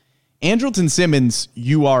shortstop. Andrelton Simmons,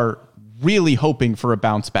 you are really hoping for a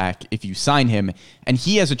bounce back if you sign him, and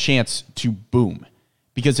he has a chance to boom.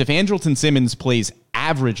 Because if Andrelton Simmons plays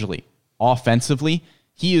averagely offensively,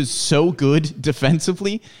 he is so good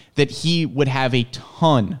defensively that he would have a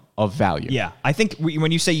ton of value. Yeah, I think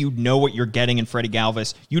when you say you know what you're getting in Freddie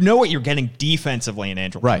Galvis, you know what you're getting defensively in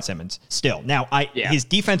Andrelton Simmons still. Now, his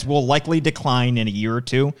defense will likely decline in a year or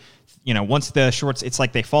two. You know, once the shorts, it's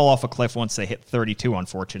like they fall off a cliff once they hit 32,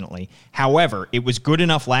 unfortunately. However, it was good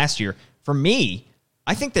enough last year. For me,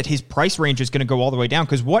 I think that his price range is going to go all the way down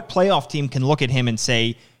because what playoff team can look at him and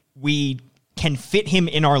say, we can fit him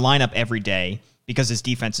in our lineup every day because his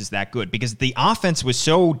defense is that good? Because the offense was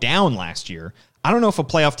so down last year. I don't know if a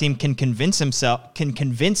playoff team can convince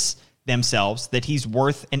themselves that he's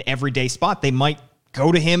worth an everyday spot. They might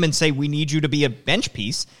go to him and say, we need you to be a bench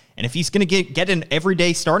piece. And if he's going to get an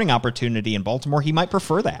everyday starting opportunity in Baltimore, he might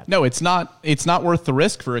prefer that. No, it's not worth the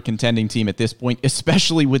risk for a contending team at this point,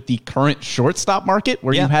 especially with the current shortstop market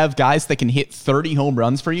where you have guys that can hit 30 home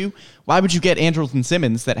runs for you. Why would you get Andrelton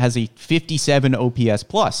Simmons that has a 57 OPS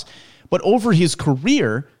plus? But over his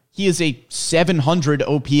career, he is a 700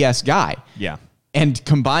 OPS guy. Yeah. And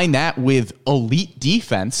combine that with elite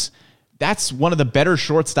defense, that's one of the better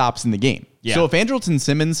shortstops in the game. Yeah. So if Andrelton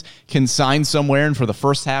Simmons can sign somewhere and for the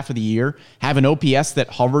first half of the year have an OPS that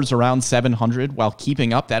hovers around 700 while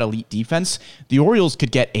keeping up that elite defense, the Orioles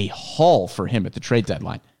could get a haul for him at the trade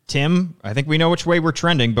deadline. Tim, I think we know which way we're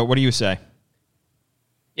trending, but what do you say?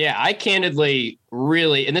 Yeah, I candidly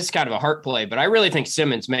really, and this is kind of a heart play, but I really think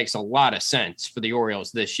Simmons makes a lot of sense for the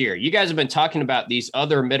Orioles this year. You guys have been talking about these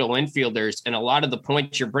other middle infielders, and a lot of the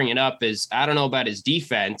points you're bringing up is, I don't know about his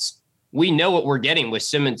defense. We know what we're getting with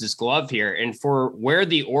Simmons' glove here. And for where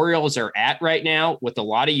the Orioles are at right now with a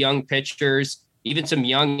lot of young pitchers, even some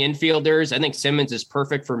young infielders, I think Simmons is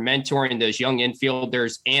perfect for mentoring those young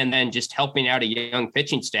infielders and then just helping out a young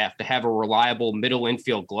pitching staff to have a reliable middle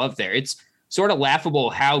infield glove there. It's sort of laughable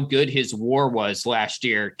how good his WAR was last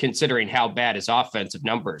year, considering how bad his offensive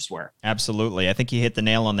numbers were. Absolutely. I think you hit the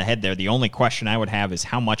nail on the head there. The only question I would have is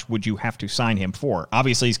how much would you have to sign him for?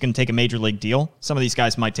 Obviously, he's going to take a major league deal. Some of these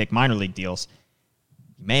guys might take minor league deals.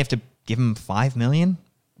 You may have to give him $5 million,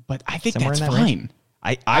 but I think that's fine.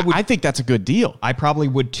 I think that's a good deal. I probably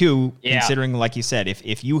would too, considering, like you said,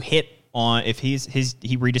 if you hit on, if he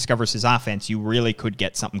rediscovers his offense, you really could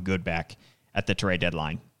get something good back at the trade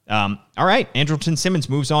deadline. All right, Andrelton Simmons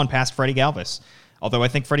moves on past Freddie Galvis, although I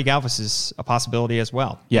think Freddie Galvis is a possibility as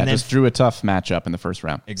well. Yeah, just drew a tough matchup in the first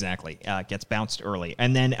round. Exactly. Gets bounced early.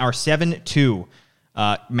 And then our 7-2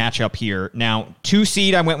 matchup here. Now, 2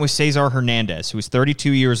 seed, I went with Cesar Hernandez, who is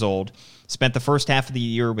 32 years old, spent the first half of the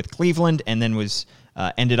year with Cleveland, and then was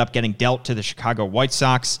ended up getting dealt to the Chicago White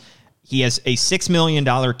Sox. He has a $6 million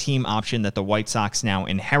team option that the White Sox now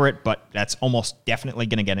inherit, but that's almost definitely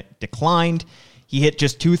going to get it declined. He hit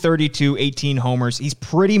just .232, 18 homers. He's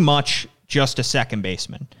pretty much just a second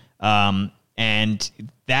baseman. And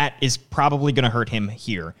that is probably going to hurt him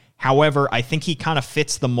here. However, I think he kind of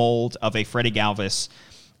fits the mold of a Freddie Galvis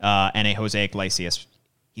and a Jose Iglesias.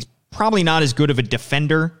 He's probably not as good of a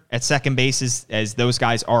defender at second base as those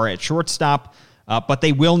guys are at shortstop, but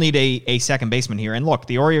they will need a second baseman here. And look,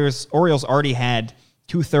 the Orioles already had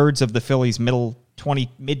 2/3 of the Phillies'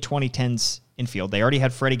 mid-2010s infield. They already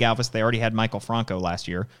had Freddie Galvis. They already had Michael Franco last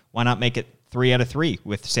year. Why not make it 3 out of 3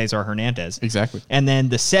 with Cesar Hernandez? Exactly. And then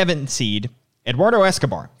the 7th seed, Eduardo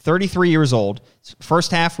Escobar, 33 years old.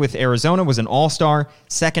 First half with Arizona was an all-star.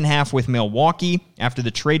 Second half with Milwaukee after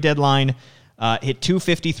the trade deadline. Hit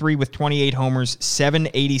 .253 with 28 homers,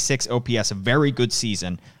 786 OPS, a very good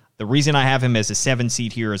season. The reason I have him as a 7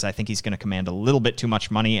 seed here is I think he's going to command a little bit too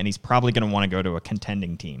much money, and he's probably going to want to go to a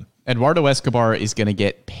contending team. Eduardo Escobar is going to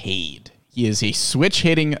get paid. He is a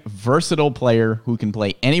switch-hitting, versatile player who can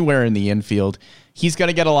play anywhere in the infield. He's going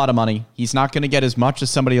to get a lot of money. He's not going to get as much as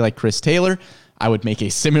somebody like Chris Taylor. I would make a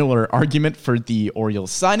similar argument for the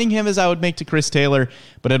Orioles signing him as I would make to Chris Taylor,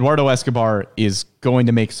 but Eduardo Escobar is going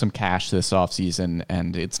to make some cash this offseason,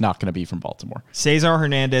 and it's not going to be from Baltimore. Cesar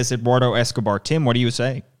Hernandez, Eduardo Escobar. Tim, what do you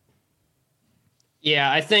say?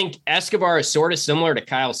 Yeah, I think Escobar is sort of similar to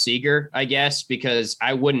Kyle Seager, I guess, because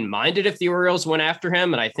I wouldn't mind it if the Orioles went after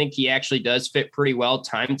him. And I think he actually does fit pretty well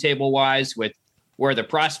timetable-wise with where the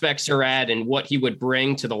prospects are at and what he would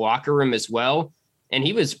bring to the locker room as well. And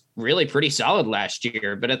he was really pretty solid last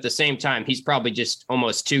year. But at the same time, he's probably just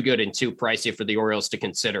almost too good and too pricey for the Orioles to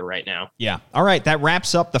consider right now. Yeah. All right, that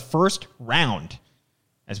wraps up the first round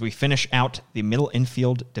as we finish out the middle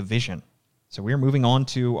infield division. So we're moving on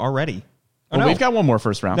to already. Well, we've got one more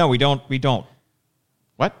first round. No, we don't.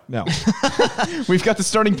 What? No. We've got the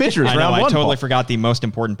starting pitchers. I know, round 1. I totally forgot the most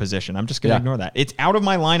important position. I'm just going to ignore that. It's out of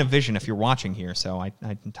my line of vision if you're watching here, so I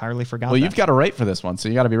entirely forgot that. Well, you've got to write for this one, so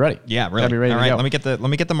you got to be ready. Yeah, really. Be ready All to right, go. let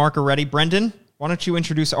me get the marker ready. Brendan, why don't you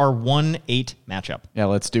introduce our 1-8 matchup? Yeah,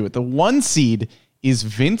 let's do it. The 1 seed is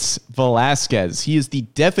Vince Velasquez. He is the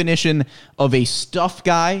definition of a stuff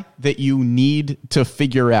guy that you need to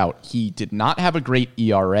figure out. He did not have a great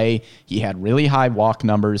ERA. He had really high walk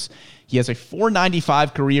numbers. He has a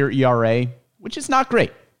 .495 career ERA, which is not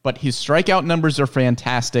great, but his strikeout numbers are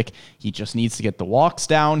fantastic. He just needs to get the walks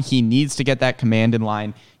down. He needs to get that command in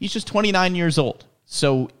line. He's just 29 years old.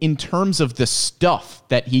 So in terms of the stuff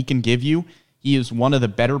that he can give you, he is one of the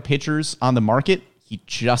better pitchers on the market. He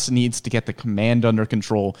just needs to get the command under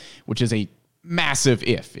control, which is a massive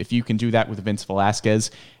if you can do that with Vince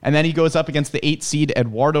Velasquez. And then he goes up against the 8 seed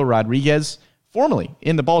Eduardo Rodriguez, formerly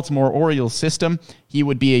in the Baltimore Orioles system. He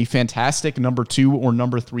would be a fantastic number 2 or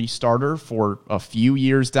number 3 starter for a few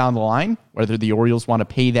years down the line. Whether the Orioles want to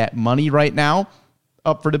pay that money right now,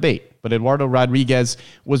 up for debate. But Eduardo Rodriguez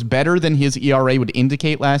was better than his ERA would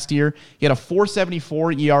indicate last year. He had a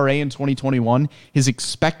 4.74 ERA in 2021. His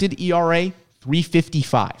expected ERA,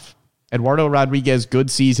 3.55. Eduardo Rodriguez, good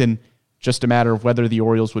season. Just a matter of whether the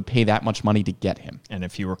Orioles would pay that much money to get him. And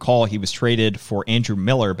if you recall, he was traded for Andrew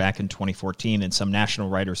Miller back in 2014, and some national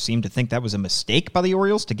writers seem to think that was a mistake by the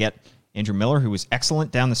Orioles to get Andrew Miller, who was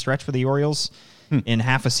excellent down the stretch for the Orioles in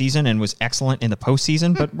half a season and was excellent in the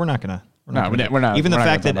postseason, but we're not going to. Even the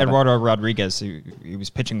fact that Eduardo Rodriguez, he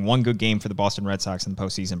was pitching one good game for the Boston Red Sox in the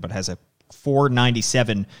postseason, but has a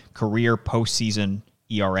 4.97 career postseason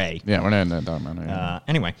ERA. Yeah, we're not in that document.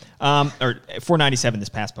 Anyway, or 4.97 this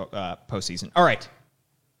past postseason. All right.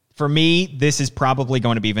 For me, this is probably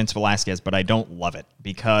going to be Vince Velasquez, but I don't love it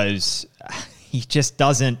because he just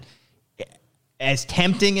doesn't, as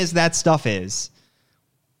tempting as that stuff is,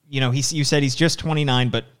 you said he's just 29,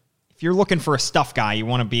 but if you're looking for a stuff guy, you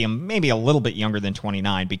want to be maybe a little bit younger than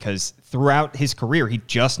 29 because throughout his career, he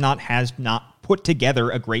just has not put together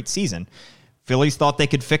a great season. Phillies thought they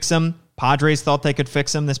could fix him. Padres thought they could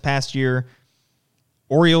fix him this past year.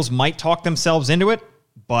 Orioles might talk themselves into it,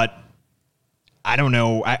 but I don't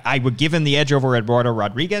know. I would give him the edge over Eduardo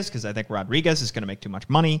Rodriguez because I think Rodriguez is going to make too much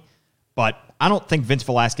money. But I don't think Vince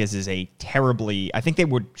Velasquez is I think they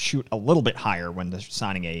would shoot a little bit higher when they're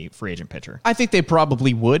signing a free agent pitcher. I think they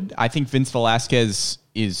probably would. I think Vince Velasquez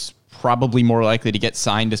is probably more likely to get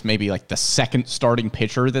signed as maybe like the second starting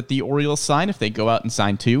pitcher that the Orioles sign if they go out and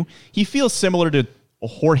sign 2. He feels similar to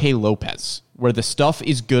Jorge Lopez, where the stuff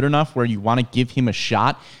is good enough where you want to give him a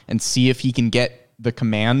shot and see if he can get the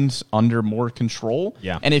command under more control.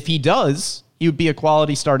 Yeah. And if he does, he would be a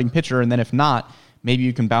quality starting pitcher. And then if not, maybe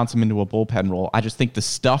you can bounce him into a bullpen role. I just think the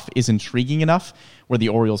stuff is intriguing enough where the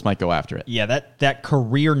Orioles might go after it. Yeah, that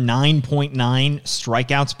career 9.9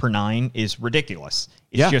 strikeouts per 9 is ridiculous.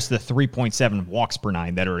 It's just the 3.7 walks per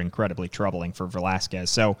 9 that are incredibly troubling for Velasquez.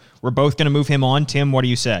 So we're both going to move him on. Tim, what do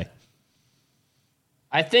you say?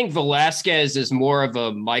 I think Velasquez is more of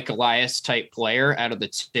a Mike Elias type player out of the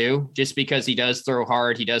two, just because he does throw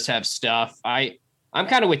hard. He does have stuff. I'm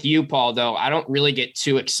kind of with you, Paul, though. I don't really get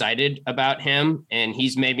too excited about him, and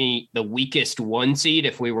he's maybe the weakest 1 seed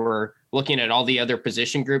if we were looking at all the other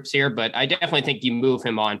position groups here, but I definitely think you move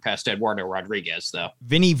him on past Eduardo Rodriguez, though.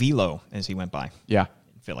 Vinny Velo, as he went by. Yeah.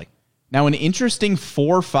 In Philly. Now, an interesting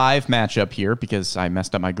 4-5 matchup here because I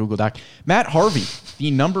messed up my Google Doc. Matt Harvey,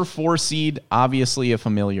 the number 4 seed, obviously a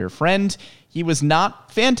familiar friend. He was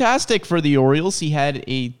not fantastic for the Orioles. He had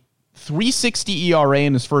a 3.60 ERA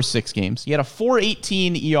in his first 6 games. He had a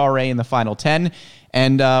 4.18 ERA in the final 10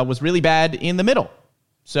 and was really bad in the middle.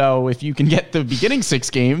 So if you can get the beginning 6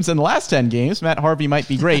 games and the last 10 games, Matt Harvey might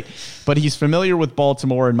be great. But he's familiar with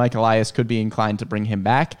Baltimore, and Mike Elias could be inclined to bring him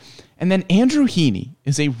back. And then Andrew Heaney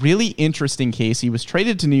is a really interesting case. He was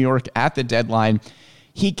traded to New York at the deadline.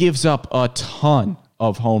 He gives up a ton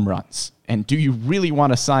of home runs. And do you really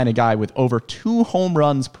want to sign a guy with over 2 home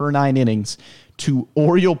runs per 9 innings to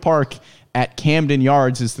Oriole Park at Camden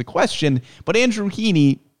Yards is the question. But Andrew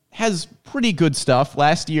Heaney has pretty good stuff.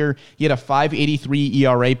 Last year, he had a 5.83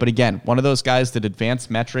 ERA, but again, one of those guys that advanced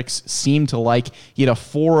metrics seem to like. He had a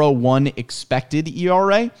 4.01 expected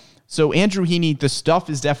ERA. So Andrew Heaney, the stuff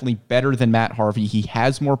is definitely better than Matt Harvey. He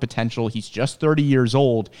has more potential. He's just 30 years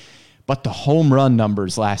old, but the home run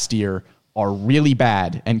numbers last year are really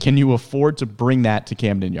bad. And can you afford to bring that to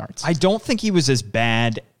Camden Yards? I don't think he was as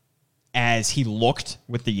bad as he looked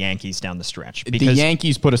with the Yankees down the stretch. The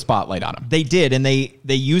Yankees put a spotlight on him. They did, and they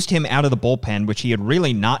used him out of the bullpen, which he had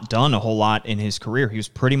really not done a whole lot in his career. He was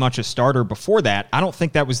pretty much a starter before that. I don't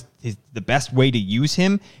think that was the best way to use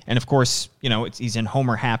him. And, of course, he's in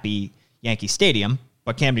Homer-happy Yankee Stadium,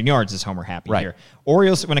 but Camden Yards is Homer-happy here.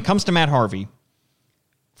 Orioles, when it comes to Matt Harvey,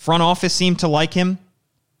 front office seemed to like him.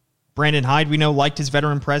 Brandon Hyde, we know, liked his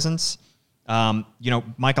veteran presence.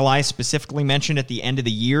 Mike Elias specifically mentioned at the end of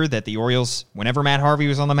the year that the Orioles, whenever Matt Harvey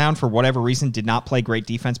was on the mound, for whatever reason, did not play great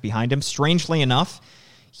defense behind him. Strangely enough,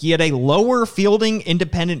 he had a lower fielding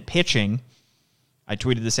independent pitching. I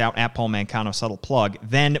tweeted this out at Paul Mancano, subtle plug,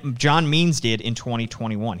 than John Means did in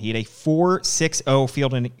 2021. He had a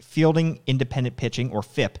 4.60 fielding independent pitching, or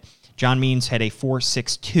FIP. John Means had a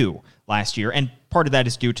 4.62 last year, and part of that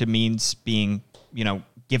is due to Means being,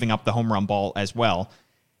 giving up the home run ball as well.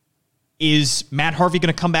 Is Matt Harvey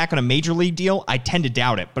going to come back on a major league deal? I tend to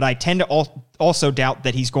doubt it, but I tend to also doubt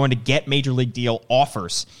that he's going to get major league deal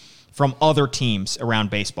offers from other teams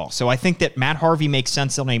around baseball. So I think that Matt Harvey makes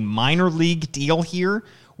sense on a minor league deal here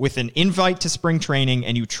with an invite to spring training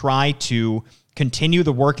and you try to continue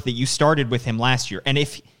the work that you started with him last year. And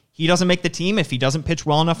if he doesn't make the team, if he doesn't pitch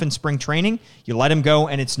well enough in spring training, you let him go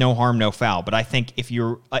and it's no harm, no foul. But I think if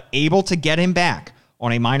you're able to get him back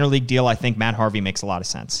on a minor league deal, I think Matt Harvey makes a lot of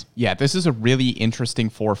sense. Yeah, this is a really interesting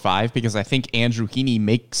 4-5 because I think Andrew Heaney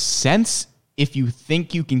makes sense if you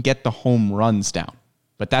think you can get the home runs down.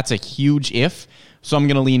 But that's a huge if. So I'm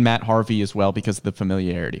going to lean Matt Harvey as well because of the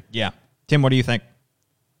familiarity. Yeah. Tim, what do you think?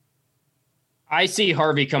 I see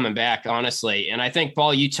Harvey coming back, honestly. And I think,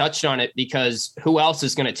 Paul, you touched on it because who else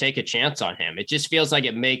is going to take a chance on him? It just feels like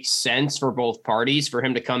it makes sense for both parties for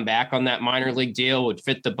him to come back on that minor league deal, would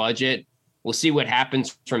fit the budget. We'll see what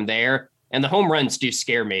happens from there. And the home runs do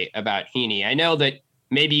scare me about Heaney. I know that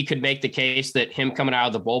maybe you could make the case that him coming out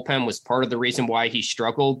of the bullpen was part of the reason why he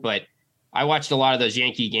struggled, but I watched a lot of those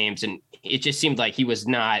Yankee games and it just seemed like he was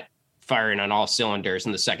not firing on all cylinders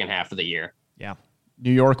in the second half of the year. Yeah.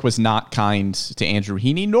 New York was not kind to Andrew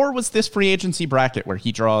Heaney, nor was this free agency bracket where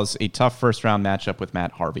he draws a tough first round matchup with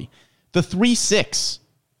Matt Harvey. The 3-6,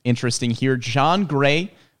 interesting here. Jon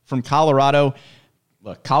Gray from Colorado.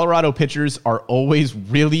 Look, Colorado pitchers are always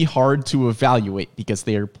really hard to evaluate because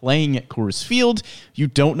they are playing at Coors Field. You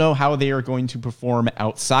don't know how they are going to perform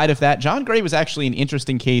outside of that. Jon Gray was actually an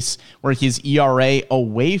interesting case where his ERA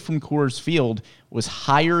away from Coors Field was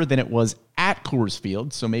higher than it was at Coors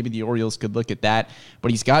Field, so maybe the Orioles could look at that. But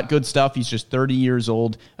he's got good stuff. He's just 30 years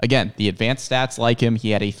old. Again, the advanced stats like him. He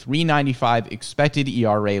had a 3.95 expected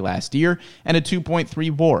ERA last year and a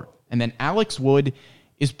 2.3 WAR. And then Alex Wood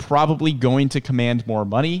is probably going to command more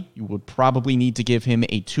money. You would probably need to give him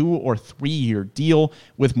a 2 or 3 year deal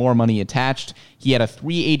with more money attached. He had a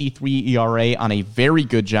 3.83 ERA on a very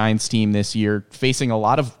good Giants team this year, facing a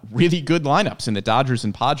lot of really good lineups in the Dodgers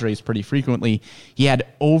and Padres pretty frequently. He had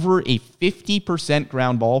over a 50%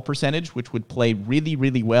 ground ball percentage, which would play really,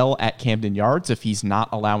 really well at Camden Yards if he's not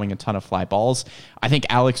allowing a ton of fly balls. I think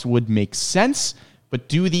Alex Wood makes sense, but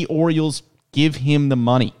do the Orioles give him the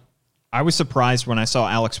money? I was surprised when I saw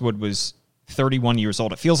Alex Wood was 31 years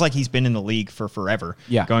old. It feels like he's been in the league for forever.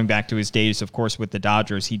 Yeah. Going back to his days, of course, with the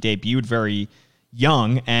Dodgers. He debuted very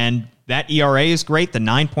young, and that ERA is great. The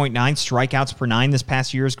 9.9 strikeouts per 9 this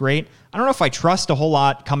past year is great. I don't know if I trust a whole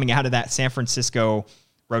lot coming out of that San Francisco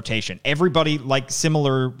rotation. Everybody, like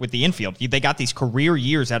similar with the infield, they got these career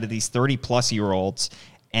years out of these 30-plus-year-olds,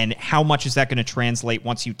 and how much is that going to translate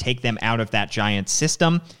once you take them out of that Giants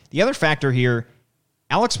system? The other factor here,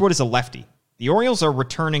 Alex Wood is a lefty. The Orioles are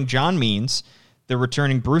returning John Means. They're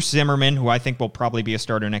returning Bruce Zimmerman, who I think will probably be a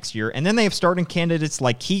starter next year. And then they have starting candidates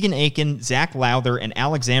like Keegan Aiken, Zach Lowther, and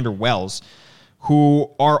Alexander Wells,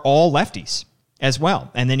 who are all lefties as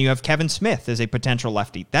well. And then you have Kevin Smith as a potential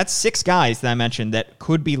lefty. That's 6 guys that I mentioned that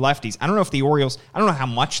could be lefties. I don't know if the Orioles, I don't know how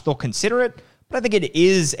much they'll consider it, but I think it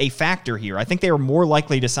is a factor here. I think they are more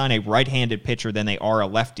likely to sign a right-handed pitcher than they are a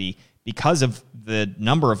lefty because of the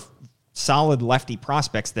number of solid lefty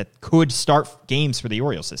prospects that could start games for the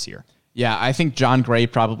Orioles this year. Yeah, I think Jon Gray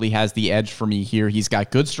probably has the edge for me here. He's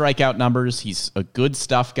got good strikeout numbers. He's a good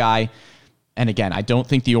stuff guy. And again, I don't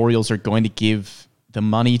think the Orioles are going to give the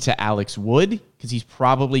money to Alex Wood because he's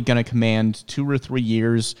probably going to command 2 or 3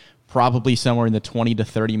 years, probably somewhere in the $20 to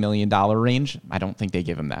 $30 million range. I don't think they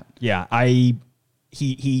give him that. Yeah,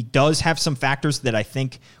 he does have some factors that I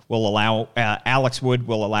think will allow Alex Wood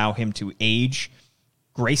will allow him to age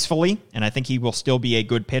gracefully, and I think he will still be a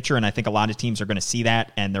good pitcher, and I think a lot of teams are going to see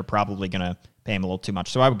that, and they're probably going to pay him a little too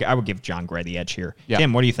much. So I would give Jon Gray the edge here. Yeah.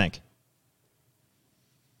 Tim, what do you think?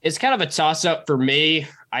 It's kind of a toss-up for me.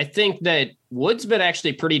 I think that Wood's been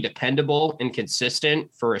actually pretty dependable and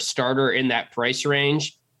consistent for a starter in that price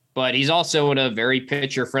range, but he's also in a very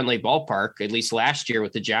pitcher-friendly ballpark, at least last year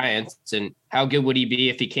with the Giants. And how good would he be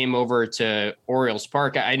if he came over to Orioles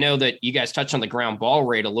Park? I know that you guys touched on the ground ball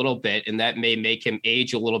rate a little bit, and that may make him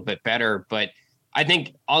age a little bit better. But I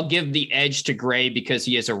think I'll give the edge to Gray because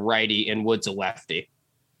he is a righty and Wood's a lefty.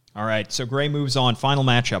 All right, so Gray moves on. Final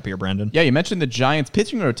matchup here, Brendan. Yeah, you mentioned the Giants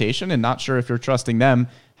pitching rotation and not sure if you're trusting them.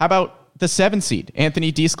 How about the 7 seed?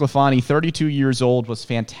 Anthony DeSclafani, 32 years old, was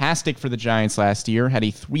fantastic for the Giants last year, had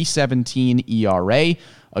a 3.17 ERA,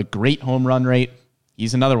 a great home run rate.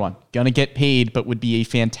 He's another one. Going to get paid, but would be a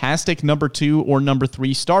fantastic number 2 or number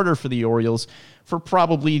 3 starter for the Orioles for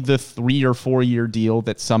probably the 3 or 4 year deal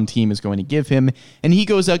that some team is going to give him. And he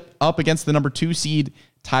goes up against the number 2 seed,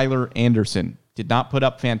 Tyler Anderson. Did not put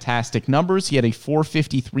up fantastic numbers. He had a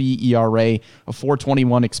 4.53 ERA, a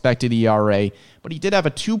 4.21 expected ERA, but he did have a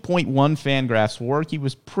 2.1 Fangraphs WAR. He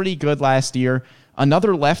was pretty good last year.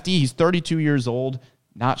 Another lefty. He's 32 years old.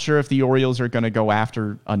 Not sure if the Orioles are going to go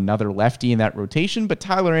after another lefty in that rotation, but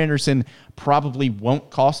Tyler Anderson probably won't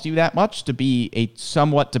cost you that much to be a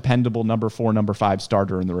somewhat dependable number 4, number 5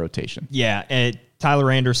 starter in the rotation. Yeah,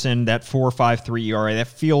 Tyler Anderson, that 4.53 ERA, that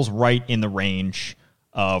feels right in the range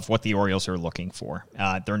of what the Orioles are looking for.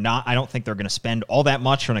 They're not. I don't think they're going to spend all that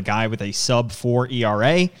much on a guy with a sub-4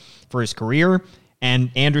 ERA for his career.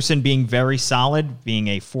 And Anderson being very solid, being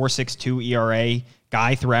a 4.62 ERA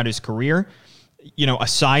guy throughout his career. You know,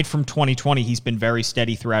 aside from 2020, he's been very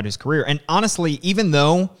steady throughout his career. And honestly, even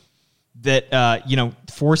though that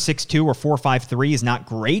 4.62 or 4.53 is not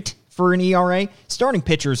great for an ERA, starting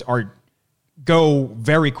pitchers go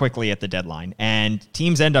very quickly at the deadline, and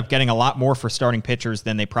teams end up getting a lot more for starting pitchers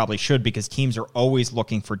than they probably should, because teams are always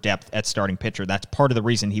looking for depth at starting pitcher. That's part of the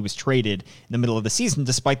reason he was traded in the middle of the season,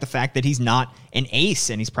 despite the fact that he's not an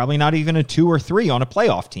ace, and he's probably not even a 2 or 3 on a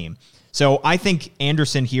playoff team. So I think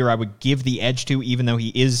Anderson here I would give the edge to, even though he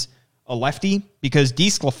is a lefty, because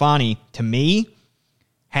DeSclafani, to me,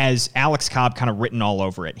 has Alex Cobb kind of written all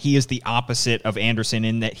over it. He is the opposite of Anderson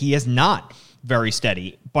in that he is not very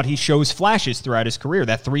steady, but he shows flashes throughout his career.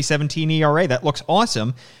 That 3.17 ERA, that looks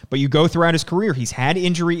awesome, but you go throughout his career, he's had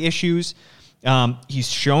injury issues. He's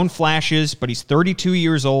shown flashes, but he's 32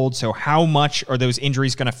 years old, so how much are those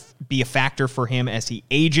injuries going to be a factor for him as he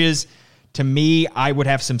ages? To me, I would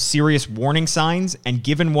have some serious warning signs, and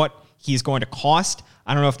given what he's going to cost,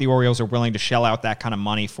 I don't know if the Orioles are willing to shell out that kind of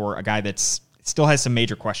money for a guy that's still has some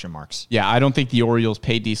major question marks. Yeah, I don't think the Orioles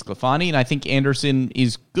paid DeSclafani, and I think Anderson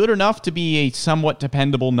is good enough to be a somewhat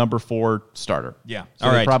dependable number 4 starter. Yeah. So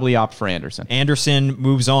all right. Probably opt for Anderson. Anderson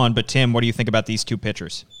moves on, but Tim, what do you think about these two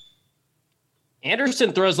pitchers?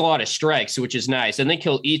 Anderson throws a lot of strikes, which is nice. I think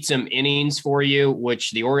he'll eat some innings for you,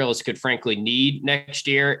 which the Orioles could frankly need next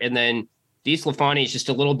year. And then DeSclafani is just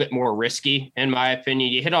a little bit more risky, in my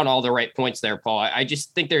opinion. You hit on all the right points there, Paul. I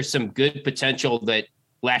just think there's some good potential that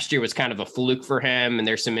last year was kind of a fluke for him, and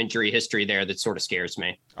there's some injury history there that sort of scares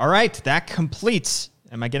me. All right, that completes.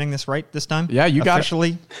 Am I getting this right this time? Yeah, you got it.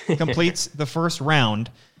 Officially completes the first round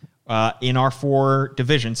in our 4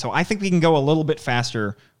 divisions. So I think we can go a little bit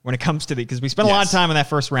faster when it comes to because we spent a lot of time in that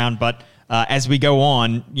first round, but as we go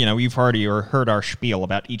on, you've heard our spiel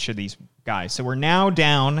about each of these guys. So we're now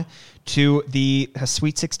down to the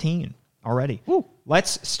Sweet 16 already. Woo.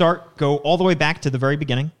 Let's go all the way back to the very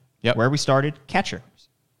beginning, where we started, catcher.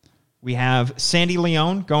 We have Sandy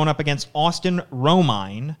Leon going up against Austin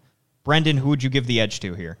Romine. Brendan, who would you give the edge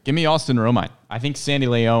to here? Give me Austin Romine. I think Sandy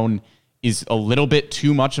Leon is a little bit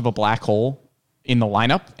too much of a black hole in the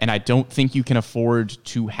lineup, and I don't think you can afford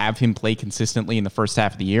to have him play consistently in the first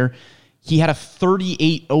half of the year. He had a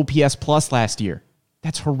 38 OPS plus last year.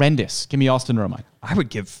 That's horrendous. Give me Austin Romine. I would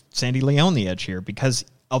give Sandy Leon the edge here because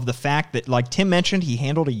of the fact that, like Tim mentioned, he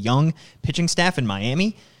handled a young pitching staff in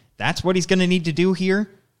Miami. That's what he's going to need to do here.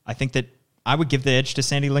 I think that I would give the edge to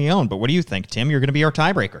Sandy Leon. But what do you think, Tim? You're going to be our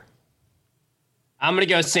tiebreaker. I'm going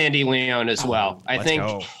to go Sandy Leon as well. I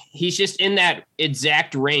think he's just in that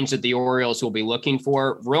exact range that the Orioles will be looking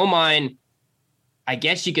for. Romine, I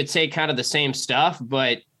guess you could say kind of the same stuff,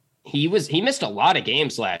 but he missed a lot of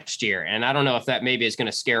games last year. And I don't know if that maybe is going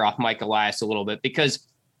to scare off Mike Elias a little bit, because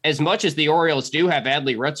as much as the Orioles do have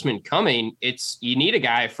Adley Rutschman coming, you need a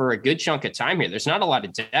guy for a good chunk of time here. There's not a lot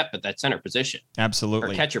of depth at that center position.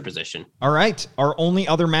 Absolutely. Or catcher position. All right. Our only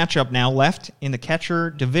other matchup now left in the catcher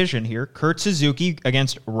division here, Kurt Suzuki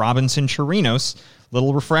against Robinson Chirinos.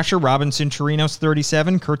 Little refresher, Robinson Chirinos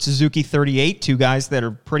 37, Kurt Suzuki 38, 2 guys that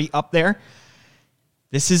are pretty up there.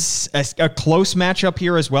 This is a close matchup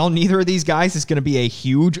here as well. Neither of these guys is going to be a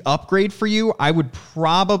huge upgrade for you. I would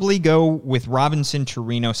probably go with Robinson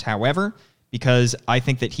Chirinos, however, because I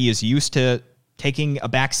think that he is used to taking a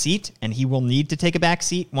back seat, and he will need to take a back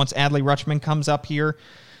seat once Adley Rutschman comes up here.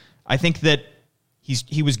 I think that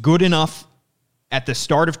he was good enough at the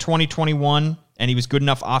start of 2021, and he was good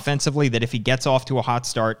enough offensively that if he gets off to a hot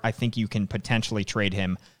start, I think you can potentially trade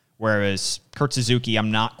him. Whereas Kurt Suzuki,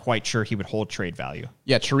 I'm not quite sure he would hold trade value.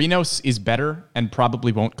 Yeah, Chirinos is better and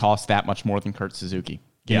probably won't cost that much more than Kurt Suzuki.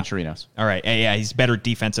 Give me Chirinos. All right. Yeah, he's better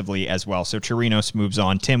defensively as well. So Chirinos moves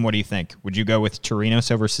on. Tim, what do you think? Would you go with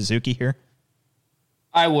Chirinos over Suzuki here?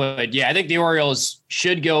 I would. Yeah, I think the Orioles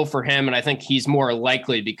should go for him, and I think he's more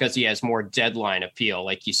likely because he has more deadline appeal,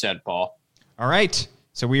 like you said, Paul. All right.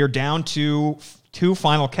 So we are down to 2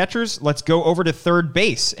 final catchers. Let's go over to third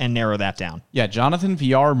base and narrow that down. Yeah, Jonathan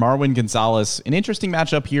Villar, Marwin Gonzalez. An interesting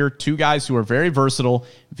matchup here. 2 guys who are very versatile.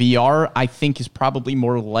 Villar, I think, is probably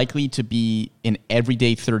more likely to be an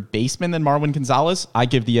everyday third baseman than Marwin Gonzalez. I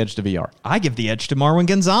give the edge to Villar. I give the edge to Marwin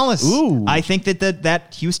Gonzalez. Ooh. I think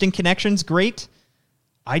that Houston connection's great.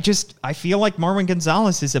 I feel like Marwin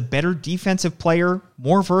Gonzalez is a better defensive player,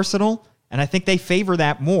 more versatile, and I think they favor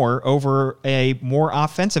that more over a more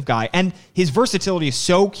offensive guy. And his versatility is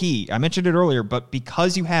so key. I mentioned it earlier, but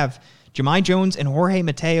because you have Jahmai Jones and Jorge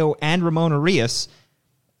Mateo and Ramon Arias,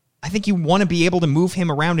 I think you want to be able to move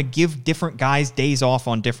him around and give different guys days off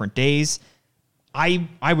on different days. I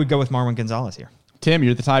would go with Marwin Gonzalez here. Tim,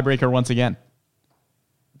 you're the tiebreaker once again.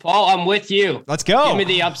 Paul, I'm with you. Let's go. Give me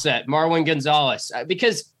the upset, Marwin Gonzalez.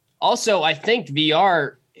 Because also, I think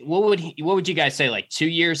VR, what would you guys say, like 2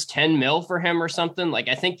 years, 10 mil for him or something? Like,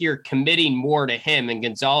 I think you're committing more to him, and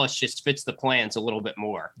Gonzalez just fits the plans a little bit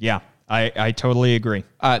more. Yeah, I totally agree.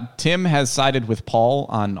 Tim has sided with Paul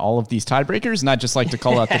on all of these tiebreakers, and I'd just like to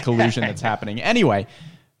call out the collusion that's happening. Anyway,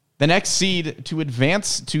 the next seed to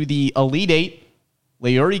advance to the Elite Eight,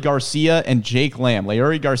 Leury Garcia and Jake Lamb.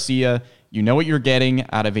 Leury Garcia, you know what you're getting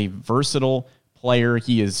out of a versatile player.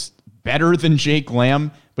 He is better than Jake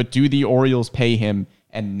Lamb, but do the Orioles pay him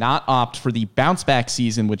and not opt for the bounce-back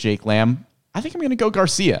season with Jake Lamb? I think I'm going to go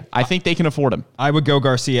Garcia. I think they can afford him. I would go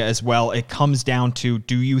Garcia as well. It comes down to,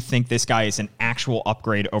 do you think this guy is an actual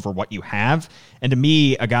upgrade over what you have? And to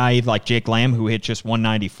me, a guy like Jake Lamb, who hit just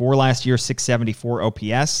 194 last year, 674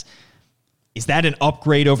 OPS, is that an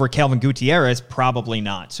upgrade over Kelvin Gutierrez? Probably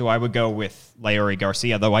not. So I would go with Leury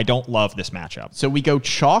Garcia, though I don't love this matchup. So we go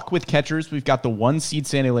chalk with catchers. We've got the 1 seed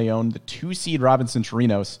Sandy Leon, the 2 seed Robinson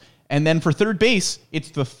Chirinos, and then for third base,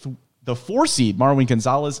 it's the 4 seed Marwin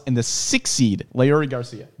Gonzalez and the 6 seed Leury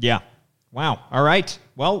Garcia. Yeah. Wow. All right.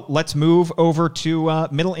 Well, let's move over to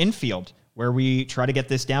middle infield, where we try to get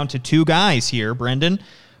this down to 2 guys here, Brendan.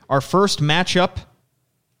 Our first matchup,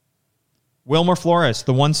 Wilmer Flores,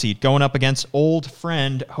 the 1 seed, going up against old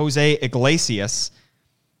friend Jose Iglesias.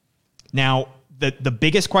 Now, the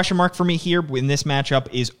biggest question mark for me here in this matchup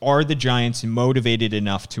is, are the Giants motivated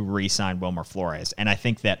enough to re-sign Wilmer Flores? And I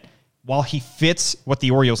think that while he fits what the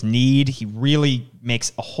Orioles need, he really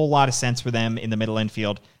makes a whole lot of sense for them in the middle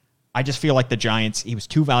infield. I just feel like the Giants, he was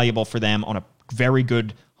too valuable for them on a very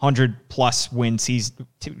good 100-plus win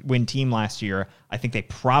team last year. I think they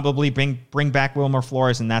probably bring back Wilmer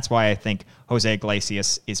Flores, and that's why I think Jose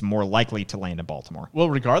Iglesias is more likely to land in Baltimore. Well,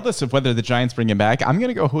 regardless of whether the Giants bring him back, I'm going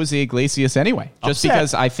to go Jose Iglesias anyway, just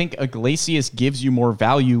because I think Iglesias gives you more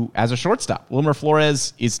value as a shortstop. Wilmer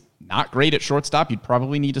Flores is not great at shortstop. You'd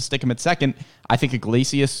probably need to stick him at second. I think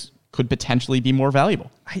Iglesias could potentially be more valuable.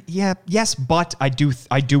 Yes, but I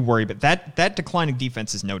do worry. But that declining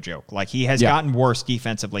defense is no joke. Like, he has gotten worse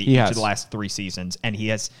defensively each of the last 3 seasons, and he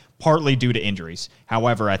has partly due to injuries.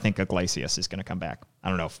 However, I think Iglesias is going to come back. I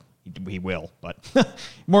don't know if he will, but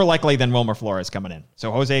more likely than Wilmer Flores coming in. So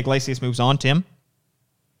Jose Iglesias moves on. Tim?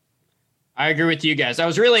 I agree with you guys. I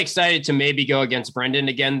was really excited to maybe go against Brendan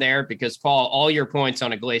again there because, Paul, all your points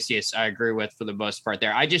on Iglesias I agree with for the most part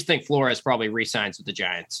there. I just think Flores probably re-signs with the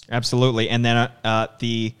Giants. Absolutely. And then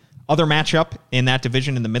the other matchup in that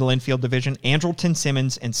division, in the middle infield division, Andrelton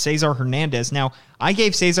Simmons and Cesar Hernandez. Now, I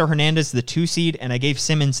gave Cesar Hernandez the 2 seed and I gave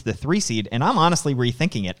Simmons the 3 seed, and I'm honestly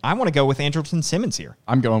rethinking it. I want to go with Andrelton Simmons here.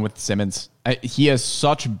 I'm going with Simmons. He has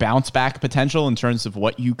such bounce back potential in terms of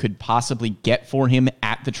what you could possibly get for him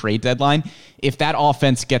at the trade deadline. If that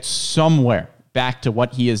offense gets somewhere back to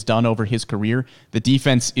what he has done over his career, the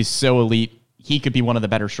defense is so elite. He could be one of the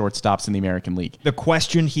better shortstops in the American League. The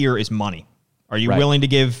question here is money. Are you willing to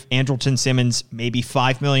give Andrelton Simmons maybe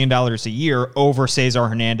 $5 million a year over Cesar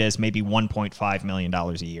Hernandez maybe $1.5 million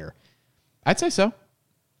a year? I'd say so.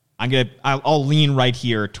 I'll lean right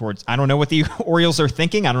here towards, I don't know what the Orioles are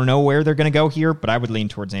thinking. I don't know where they're going to go here, but I would lean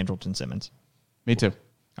towards Andrelton Simmons. Me too.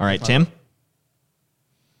 All right, Tim?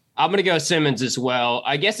 I'm going to go Simmons as well.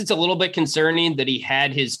 I guess it's a little bit concerning that he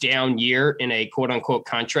had his down year in a quote-unquote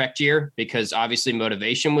contract year because obviously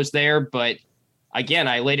motivation was there, but again,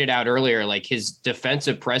 I laid it out earlier, like his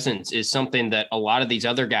defensive presence is something that a lot of these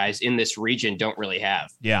other guys in this region don't really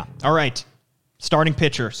have. Yeah. All right. Starting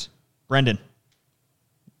pitchers. Brendan,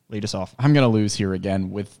 lead us off. I'm going to lose here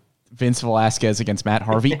again with Vince Velasquez against Matt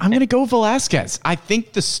Harvey. I'm going to go Velasquez. I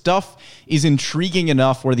think the stuff is intriguing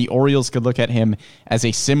enough where the Orioles could look at him as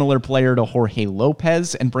a similar player to Jorge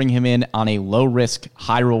Lopez and bring him in on a low-risk,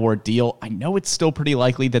 high-reward deal. I know it's still pretty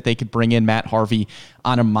likely that they could bring in Matt Harvey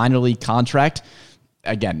on a minor league contract.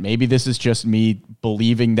 Again, maybe this is just me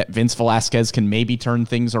believing that Vince Velasquez can maybe turn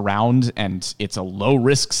things around and it's a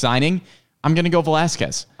low-risk signing. I'm going to go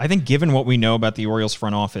Velasquez. I think given what we know about the Orioles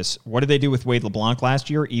front office, what did they do with Wade LeBlanc last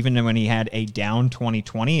year? Even when he had a down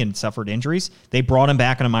 2020 and suffered injuries, they brought him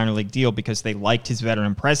back on a minor league deal because they liked his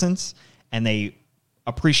veteran presence and they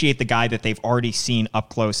appreciate the guy that they've already seen up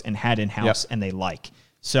close and had in-house and they like.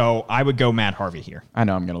 So I would go Matt Harvey here. I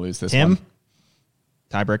know I'm going to lose this Tim? one.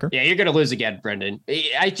 Tiebreaker? Yeah, you're going to lose again, Brendan.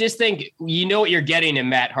 I just think you know what you're getting in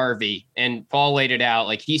Matt Harvey, and Paul laid it out.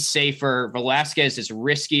 Like, he's safer. Velasquez is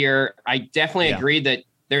riskier. I definitely agree that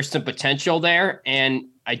there's some potential there, and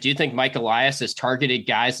I do think Mike Elias has targeted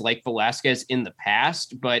guys like Velasquez in the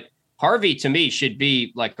past, but Harvey, to me, should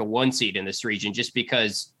be like a 1 seed in this region just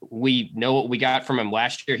because we know what we got from him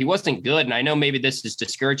last year. He wasn't good, and I know maybe this is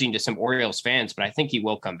discouraging to some Orioles fans, but I think he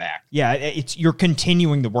will come back. Yeah, you're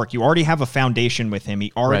continuing the work. You already have a foundation with him.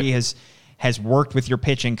 He already has worked with your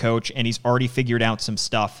pitching coach, and he's already figured out some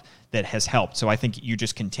stuff that has helped. So I think you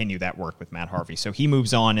just continue that work with Matt Harvey. So he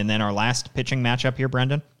moves on, and then our last pitching matchup here,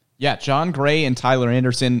 Brendan? Yeah, John Gray and Tyler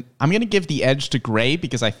Anderson. I'm going to give the edge to Gray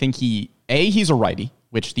because I think he's a righty,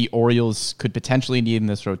 which the Orioles could potentially need in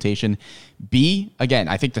this rotation. B, again,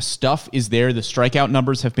 I think the stuff is there. The strikeout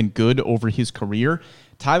numbers have been good over his career.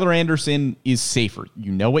 Tyler Anderson is safer.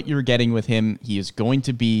 You know what you're getting with him. He is going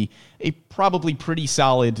to be a probably pretty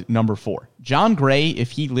solid number 4. John Gray,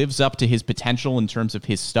 if he lives up to his potential in terms of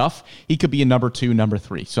his stuff, he could be a number 2, number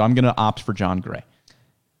 3. So I'm going to opt for John Gray.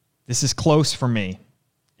 This is close for me,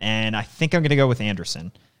 and I think I'm going to go with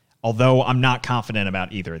Anderson. Although I'm not confident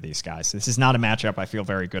about either of these guys. This is not a matchup I feel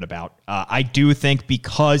very good about. I do think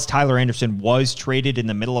because Tyler Anderson was traded in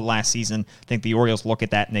the middle of last season, I think the Orioles look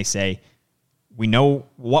at that and they say, we know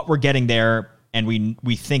what we're getting there, and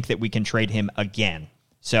we think that we can trade him again.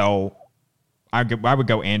 So I would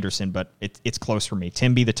go Anderson, but it's close for me.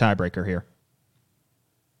 Tim, be the tiebreaker here.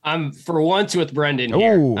 I'm for once with Brendan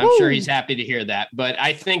here. I'm sure he's happy to hear that. But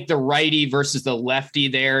I think the righty versus the lefty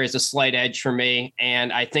there is a slight edge for me.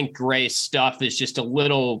 And I think Gray's stuff is just a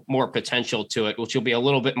little more potential to it, which will be a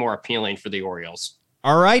little bit more appealing for the Orioles.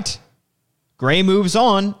 All right. Gray moves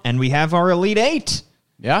on, and we have our Elite 8.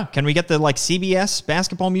 Yeah. Can we get the CBS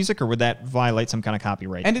basketball music, or would that violate some kind of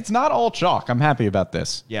copyright? And it's not all chalk. I'm happy about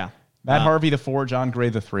this. Yeah. Matt Harvey, the 4, John Gray,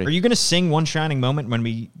 the 3. Are you going to sing One Shining Moment when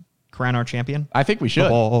we crown our champion? I think we should. The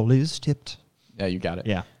ball is tipped. Yeah, you got it.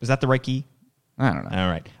 Yeah. Was that the right key? I don't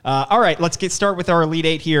know. All right. Let's start with our Elite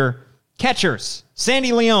 8 here. Catchers.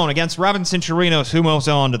 Sandy Leon against Robinson Chirinos. Who moves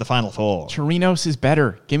on to the Final 4? Chirinos is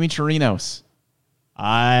better. Give me Chirinos.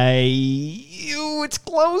 It's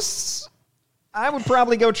close. I would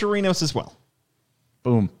probably go Chirinos as well.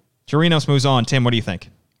 Boom. Chirinos moves on. Tim, what do you think?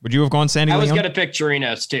 Would you have gone Sandy Leon? I was going to pick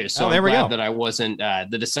Chirinos too, so there I'm we glad go. that I wasn't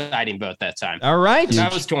the deciding vote that time. All right.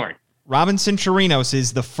 I was torn. Robinson Chirinos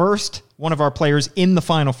is the first one of our players in the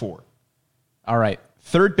Final 4. All right.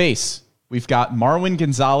 Third base. We've got Marwin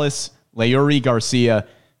Gonzalez, Leury Garcia,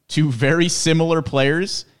 2 very similar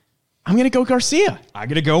players. I'm going to go Garcia. I'm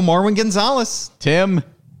going to go Marwin Gonzalez. Tim.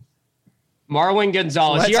 Marwin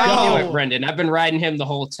Gonzalez. Let's You already go. knew it, Brendan. I've been riding him the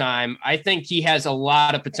whole time. I think he has a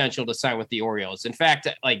lot of potential to sign with the Orioles. In fact,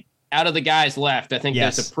 out of the guys left, I think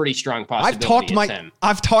there's a pretty strong possibility it's him.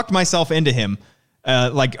 I've talked myself into him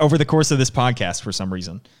over the course of this podcast for some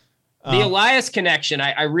reason. The Elias connection,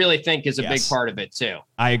 I really think is a big part of it too.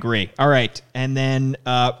 I agree. All right. And then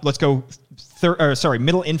let's go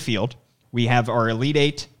middle infield. We have our Elite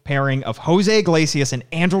 8 pairing of Jose Iglesias and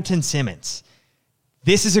Andrelton Simmons.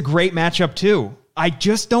 This is a great matchup too. I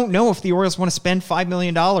just don't know if the Orioles want to spend $5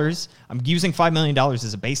 million. I'm using $5 million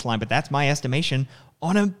as a baseline, but that's my estimation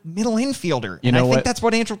on a middle infielder. And I think that's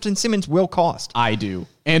what Andrelton Simmons will cost. I do.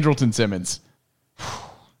 Andrelton Simmons.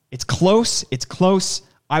 It's close. It's close.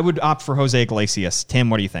 I would opt for Jose Iglesias. Tim,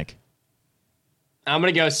 what do you think? I'm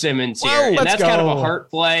going to go Simmons here. And that's kind of a heart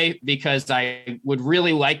play because I would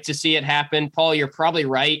really like to see it happen. Paul, you're probably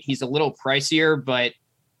right. He's a little pricier, but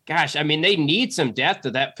gosh, I mean, they need some depth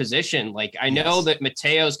to that position. I know that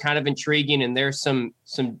Mateo's kind of intriguing and there's some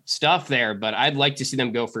stuff there, but I'd like to see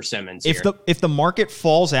them go for Simmons here. If the market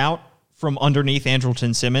falls out from underneath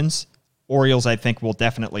Andrelton Simmons, Orioles, I think, will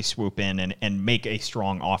definitely swoop in and make a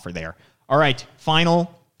strong offer there. All right,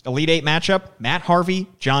 final Elite 8 matchup, Matt Harvey,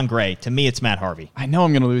 John Gray. To me, it's Matt Harvey. I know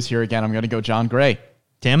I'm going to lose here again. I'm going to go John Gray.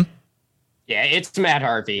 Tim? Yeah, it's Matt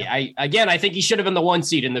Harvey. Yeah. I think he should have been the 1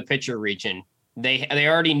 seed in the pitcher region. They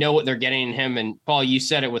already know what they're getting in him. And Paul, you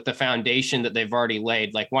said it with the foundation that they've already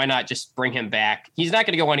laid. Why not just bring him back? He's not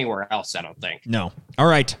going to go anywhere else, I don't think. No. All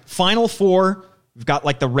right. Final 4. We've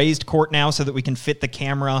got the raised court now so that we can fit the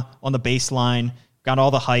camera on the baseline. Got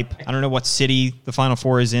all the hype. I don't know what city the Final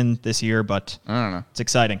 4 is in this year, but I don't know. It's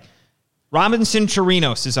exciting. Robinson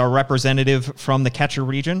Chirinos is our representative from the catcher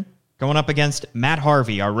region, going up against Matt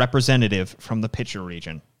Harvey, our representative from the pitcher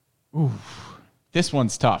region. Ooh. This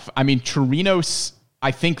one's tough. I mean, Chirinos,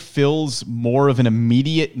 I think, fills more of an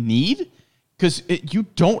immediate need because you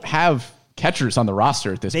don't have catchers on the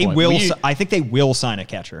roster at this point. I think they will sign a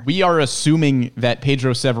catcher. We are assuming that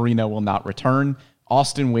Pedro Severino will not return.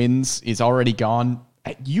 Austin Wynns is already gone.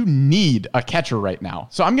 You need a catcher right now.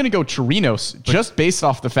 So I'm going to go Chirinos just based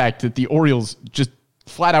off the fact that the Orioles just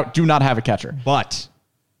flat out do not have a catcher. But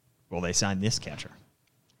will they sign this catcher?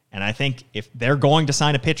 And I think if they're going to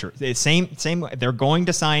sign a pitcher, they're going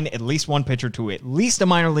to sign at least one pitcher to at least a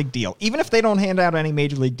minor league deal, even if they don't hand out any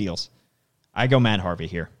major league deals. I go Matt Harvey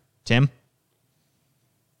here. Tim?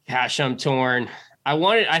 Gosh, I'm torn.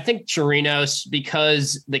 I think Chirinos,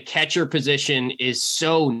 because the catcher position is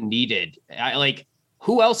so needed.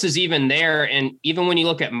 Who else is even there? And even when you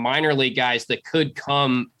look at minor league guys that could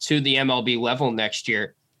come to the MLB level next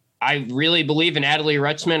year, I really believe in Adley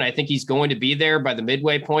Rutschman. I think he's going to be there by the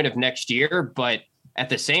midway point of next year. But at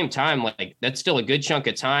the same time, that's still a good chunk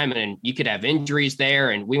of time, and you could have injuries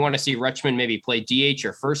there. And we want to see Rutschman maybe play DH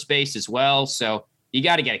or first base as well. So you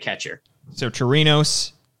got to get a catcher. So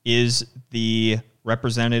Chirinos is the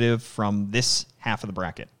representative from this half of the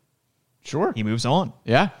bracket. Sure. He moves on.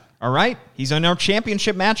 Yeah. All right. He's in our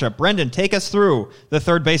championship matchup. Brendan, take us through the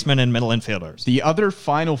third baseman and middle infielders. The other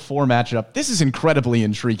Final Four matchup, this is incredibly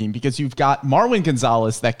intriguing because you've got Marwin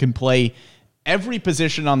Gonzalez that can play every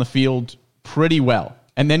position on the field pretty well.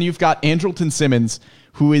 And then you've got Andrelton Simmons,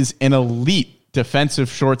 who is an elite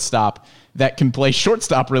defensive shortstop that can play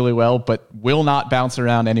shortstop really well, but will not bounce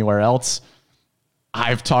around anywhere else.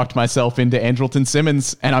 I've talked myself into Andrelton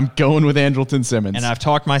Simmons, and I'm going with Andrelton Simmons. And I've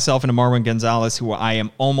talked myself into Marwin Gonzalez, who I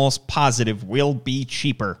am almost positive will be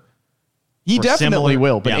cheaper. He definitely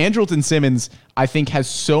will, but yeah. Andrelton Simmons, I think, has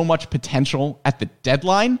so much potential at the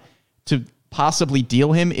deadline to possibly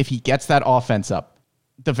deal him if he gets that offense up.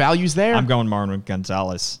 The value's there. I'm going Marwin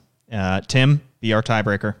Gonzalez. Tim, be our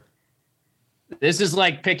tiebreaker. This is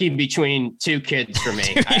like picking between two kids for me.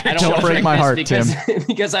 I Don't break my heart, Tim.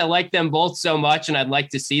 Because I like them both so much and I'd like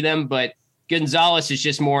to see them, but Gonzalez is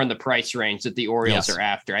just more in the price range that the Orioles are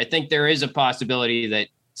after. I think there is a possibility that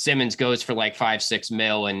Simmons goes for like $5-6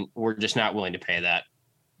 million, and we're just not willing to pay that.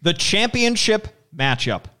 The championship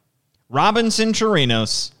matchup. Robinson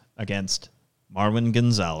Chirinos against Marwin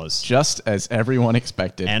Gonzalez. Just as everyone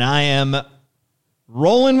expected. And I am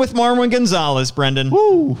rolling with Marwin Gonzalez, Brendan.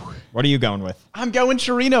 Woo! What are you going with? I'm going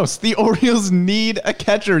Chirinos. The Orioles need a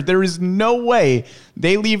catcher. There is no way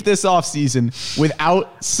they leave this offseason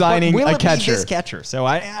without signing a catcher. This catcher? So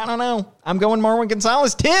I don't know. I'm going Marwin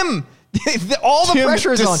Gonzalez. Tim, all the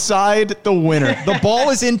pressure is on. Decide the winner. The ball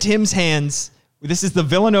is in Tim's hands. This is the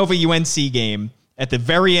Villanova-UNC game. At the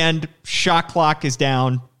very end, shot clock is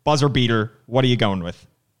down, buzzer beater. What are you going with?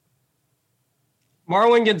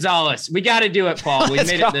 Marwin Gonzalez. We got to do it, Paul. We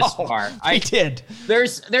made it this far. We did.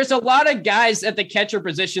 There's a lot of guys at the catcher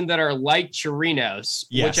position that are like Chirinos,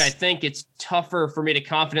 which I think it's tougher for me to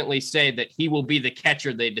confidently say that he will be the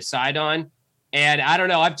catcher they decide on. And I don't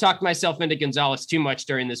know. I've talked myself into Gonzalez too much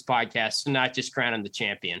during this podcast to not just crown him the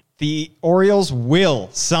champion. The Orioles will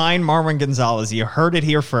sign Marwin Gonzalez. You heard it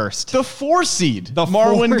here first. The 4 seed,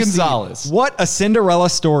 Marwin Gonzalez. What a Cinderella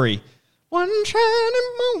story. One shining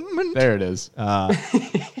moment. There it is.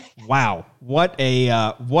 Wow. What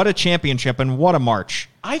a championship and what a March.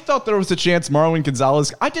 I thought there was a chance Marwin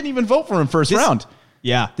Gonzalez. I didn't even vote for him first round.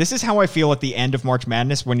 Yeah. This is how I feel at the end of March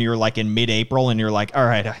Madness when you're like in mid-April and you're like, all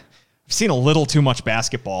right, I've seen a little too much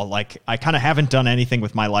basketball. Like I kind of haven't done anything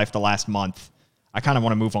with my life the last month. I kind of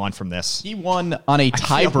want to move on from this. He won on a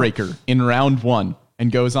tiebreaker in round 1 and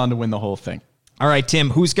goes on to win the whole thing. All right, Tim,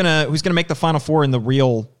 who's gonna make the Final Four in the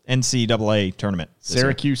real NCAA tournament?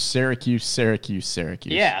 Syracuse.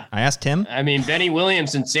 Yeah. I asked Tim. I mean, Benny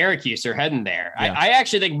Williams and Syracuse are heading there. Yeah. I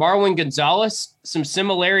actually think Marwin Gonzalez, some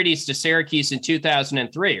similarities to Syracuse in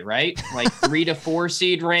 2003, right? Like 3 to 4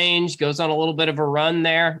 seed range, goes on a little bit of a run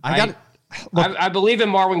there. I believe in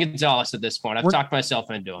Marwin Gonzalez at this point. I've talked myself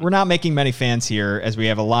into him. We're not making many fans here as we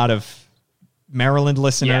have a lot of Maryland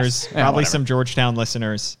listeners, probably some Georgetown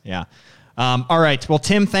listeners. Yeah. All right. Well,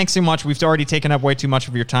 Tim, thanks so much. We've already taken up way too much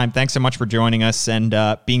of your time. Thanks so much for joining us and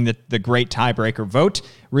being the great tiebreaker vote.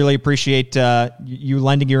 Really appreciate you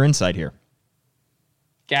lending your insight here.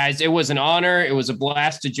 Guys, it was an honor. It was a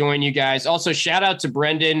blast to join you guys. Also, shout out to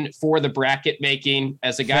Brendan for the bracket making.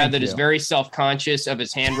 As a guy that is very self-conscious of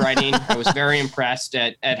his handwriting, I was very impressed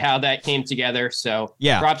at how that came together. So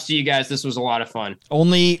props to you guys. This was a lot of fun.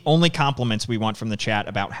 Only compliments we want from the chat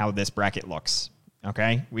about how this bracket looks.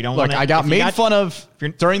 Okay, we don't look. I got made fun of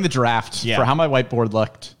during the draft for how my whiteboard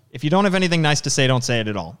looked. If you don't have anything nice to say, don't say it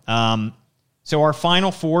at all. So our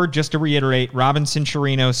Final Four, just to reiterate: Robinson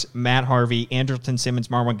Chirinos, Matt Harvey, Andrelton Simmons,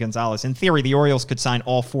 Marwin Gonzalez. In theory, the Orioles could sign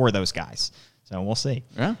all 4 of those guys. So we'll see.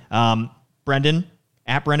 Yeah. Brendan,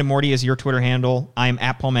 at Brendan Morty is your Twitter handle. I am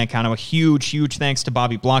at Paul Mancano. A huge thanks to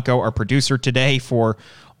Bobby Blanco, our producer today, for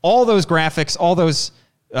all those graphics, all those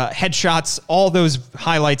headshots, all those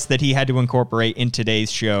highlights that he had to incorporate in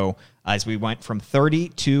today's show as we went from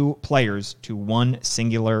 32 players to one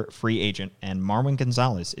singular free agent. And Marwin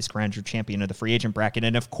Gonzalez is crowned your champion of the free agent bracket.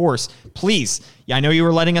 And of course, please, I know you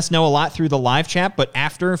were letting us know a lot through the live chat, but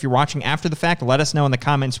if you're watching after the fact, let us know in the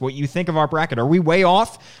comments what you think of our bracket. Are we way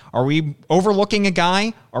off? Are we overlooking a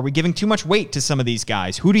guy? Are we giving too much weight to some of these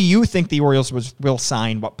guys? Who do you think the Orioles will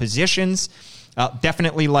sign? What positions?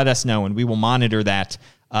 Definitely let us know, and we will monitor that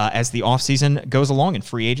as the offseason goes along and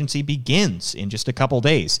free agency begins in just a couple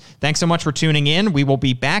days. Thanks so much for tuning in. We will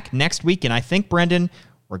be back next week, and I think, Brendan,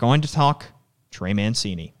 we're going to talk Trey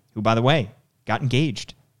Mancini, who, by the way, got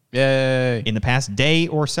engaged. Yay. In the past day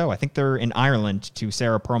or so. I think they're in Ireland, to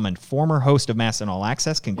Sarah Perlman, former host of Mass and All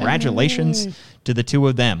Access. Congratulations to the two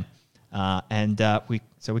of them.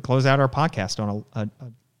 We close out our podcast on a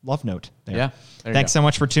love note there. Yeah. Thanks so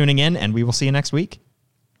much for tuning in, and we will see you next week.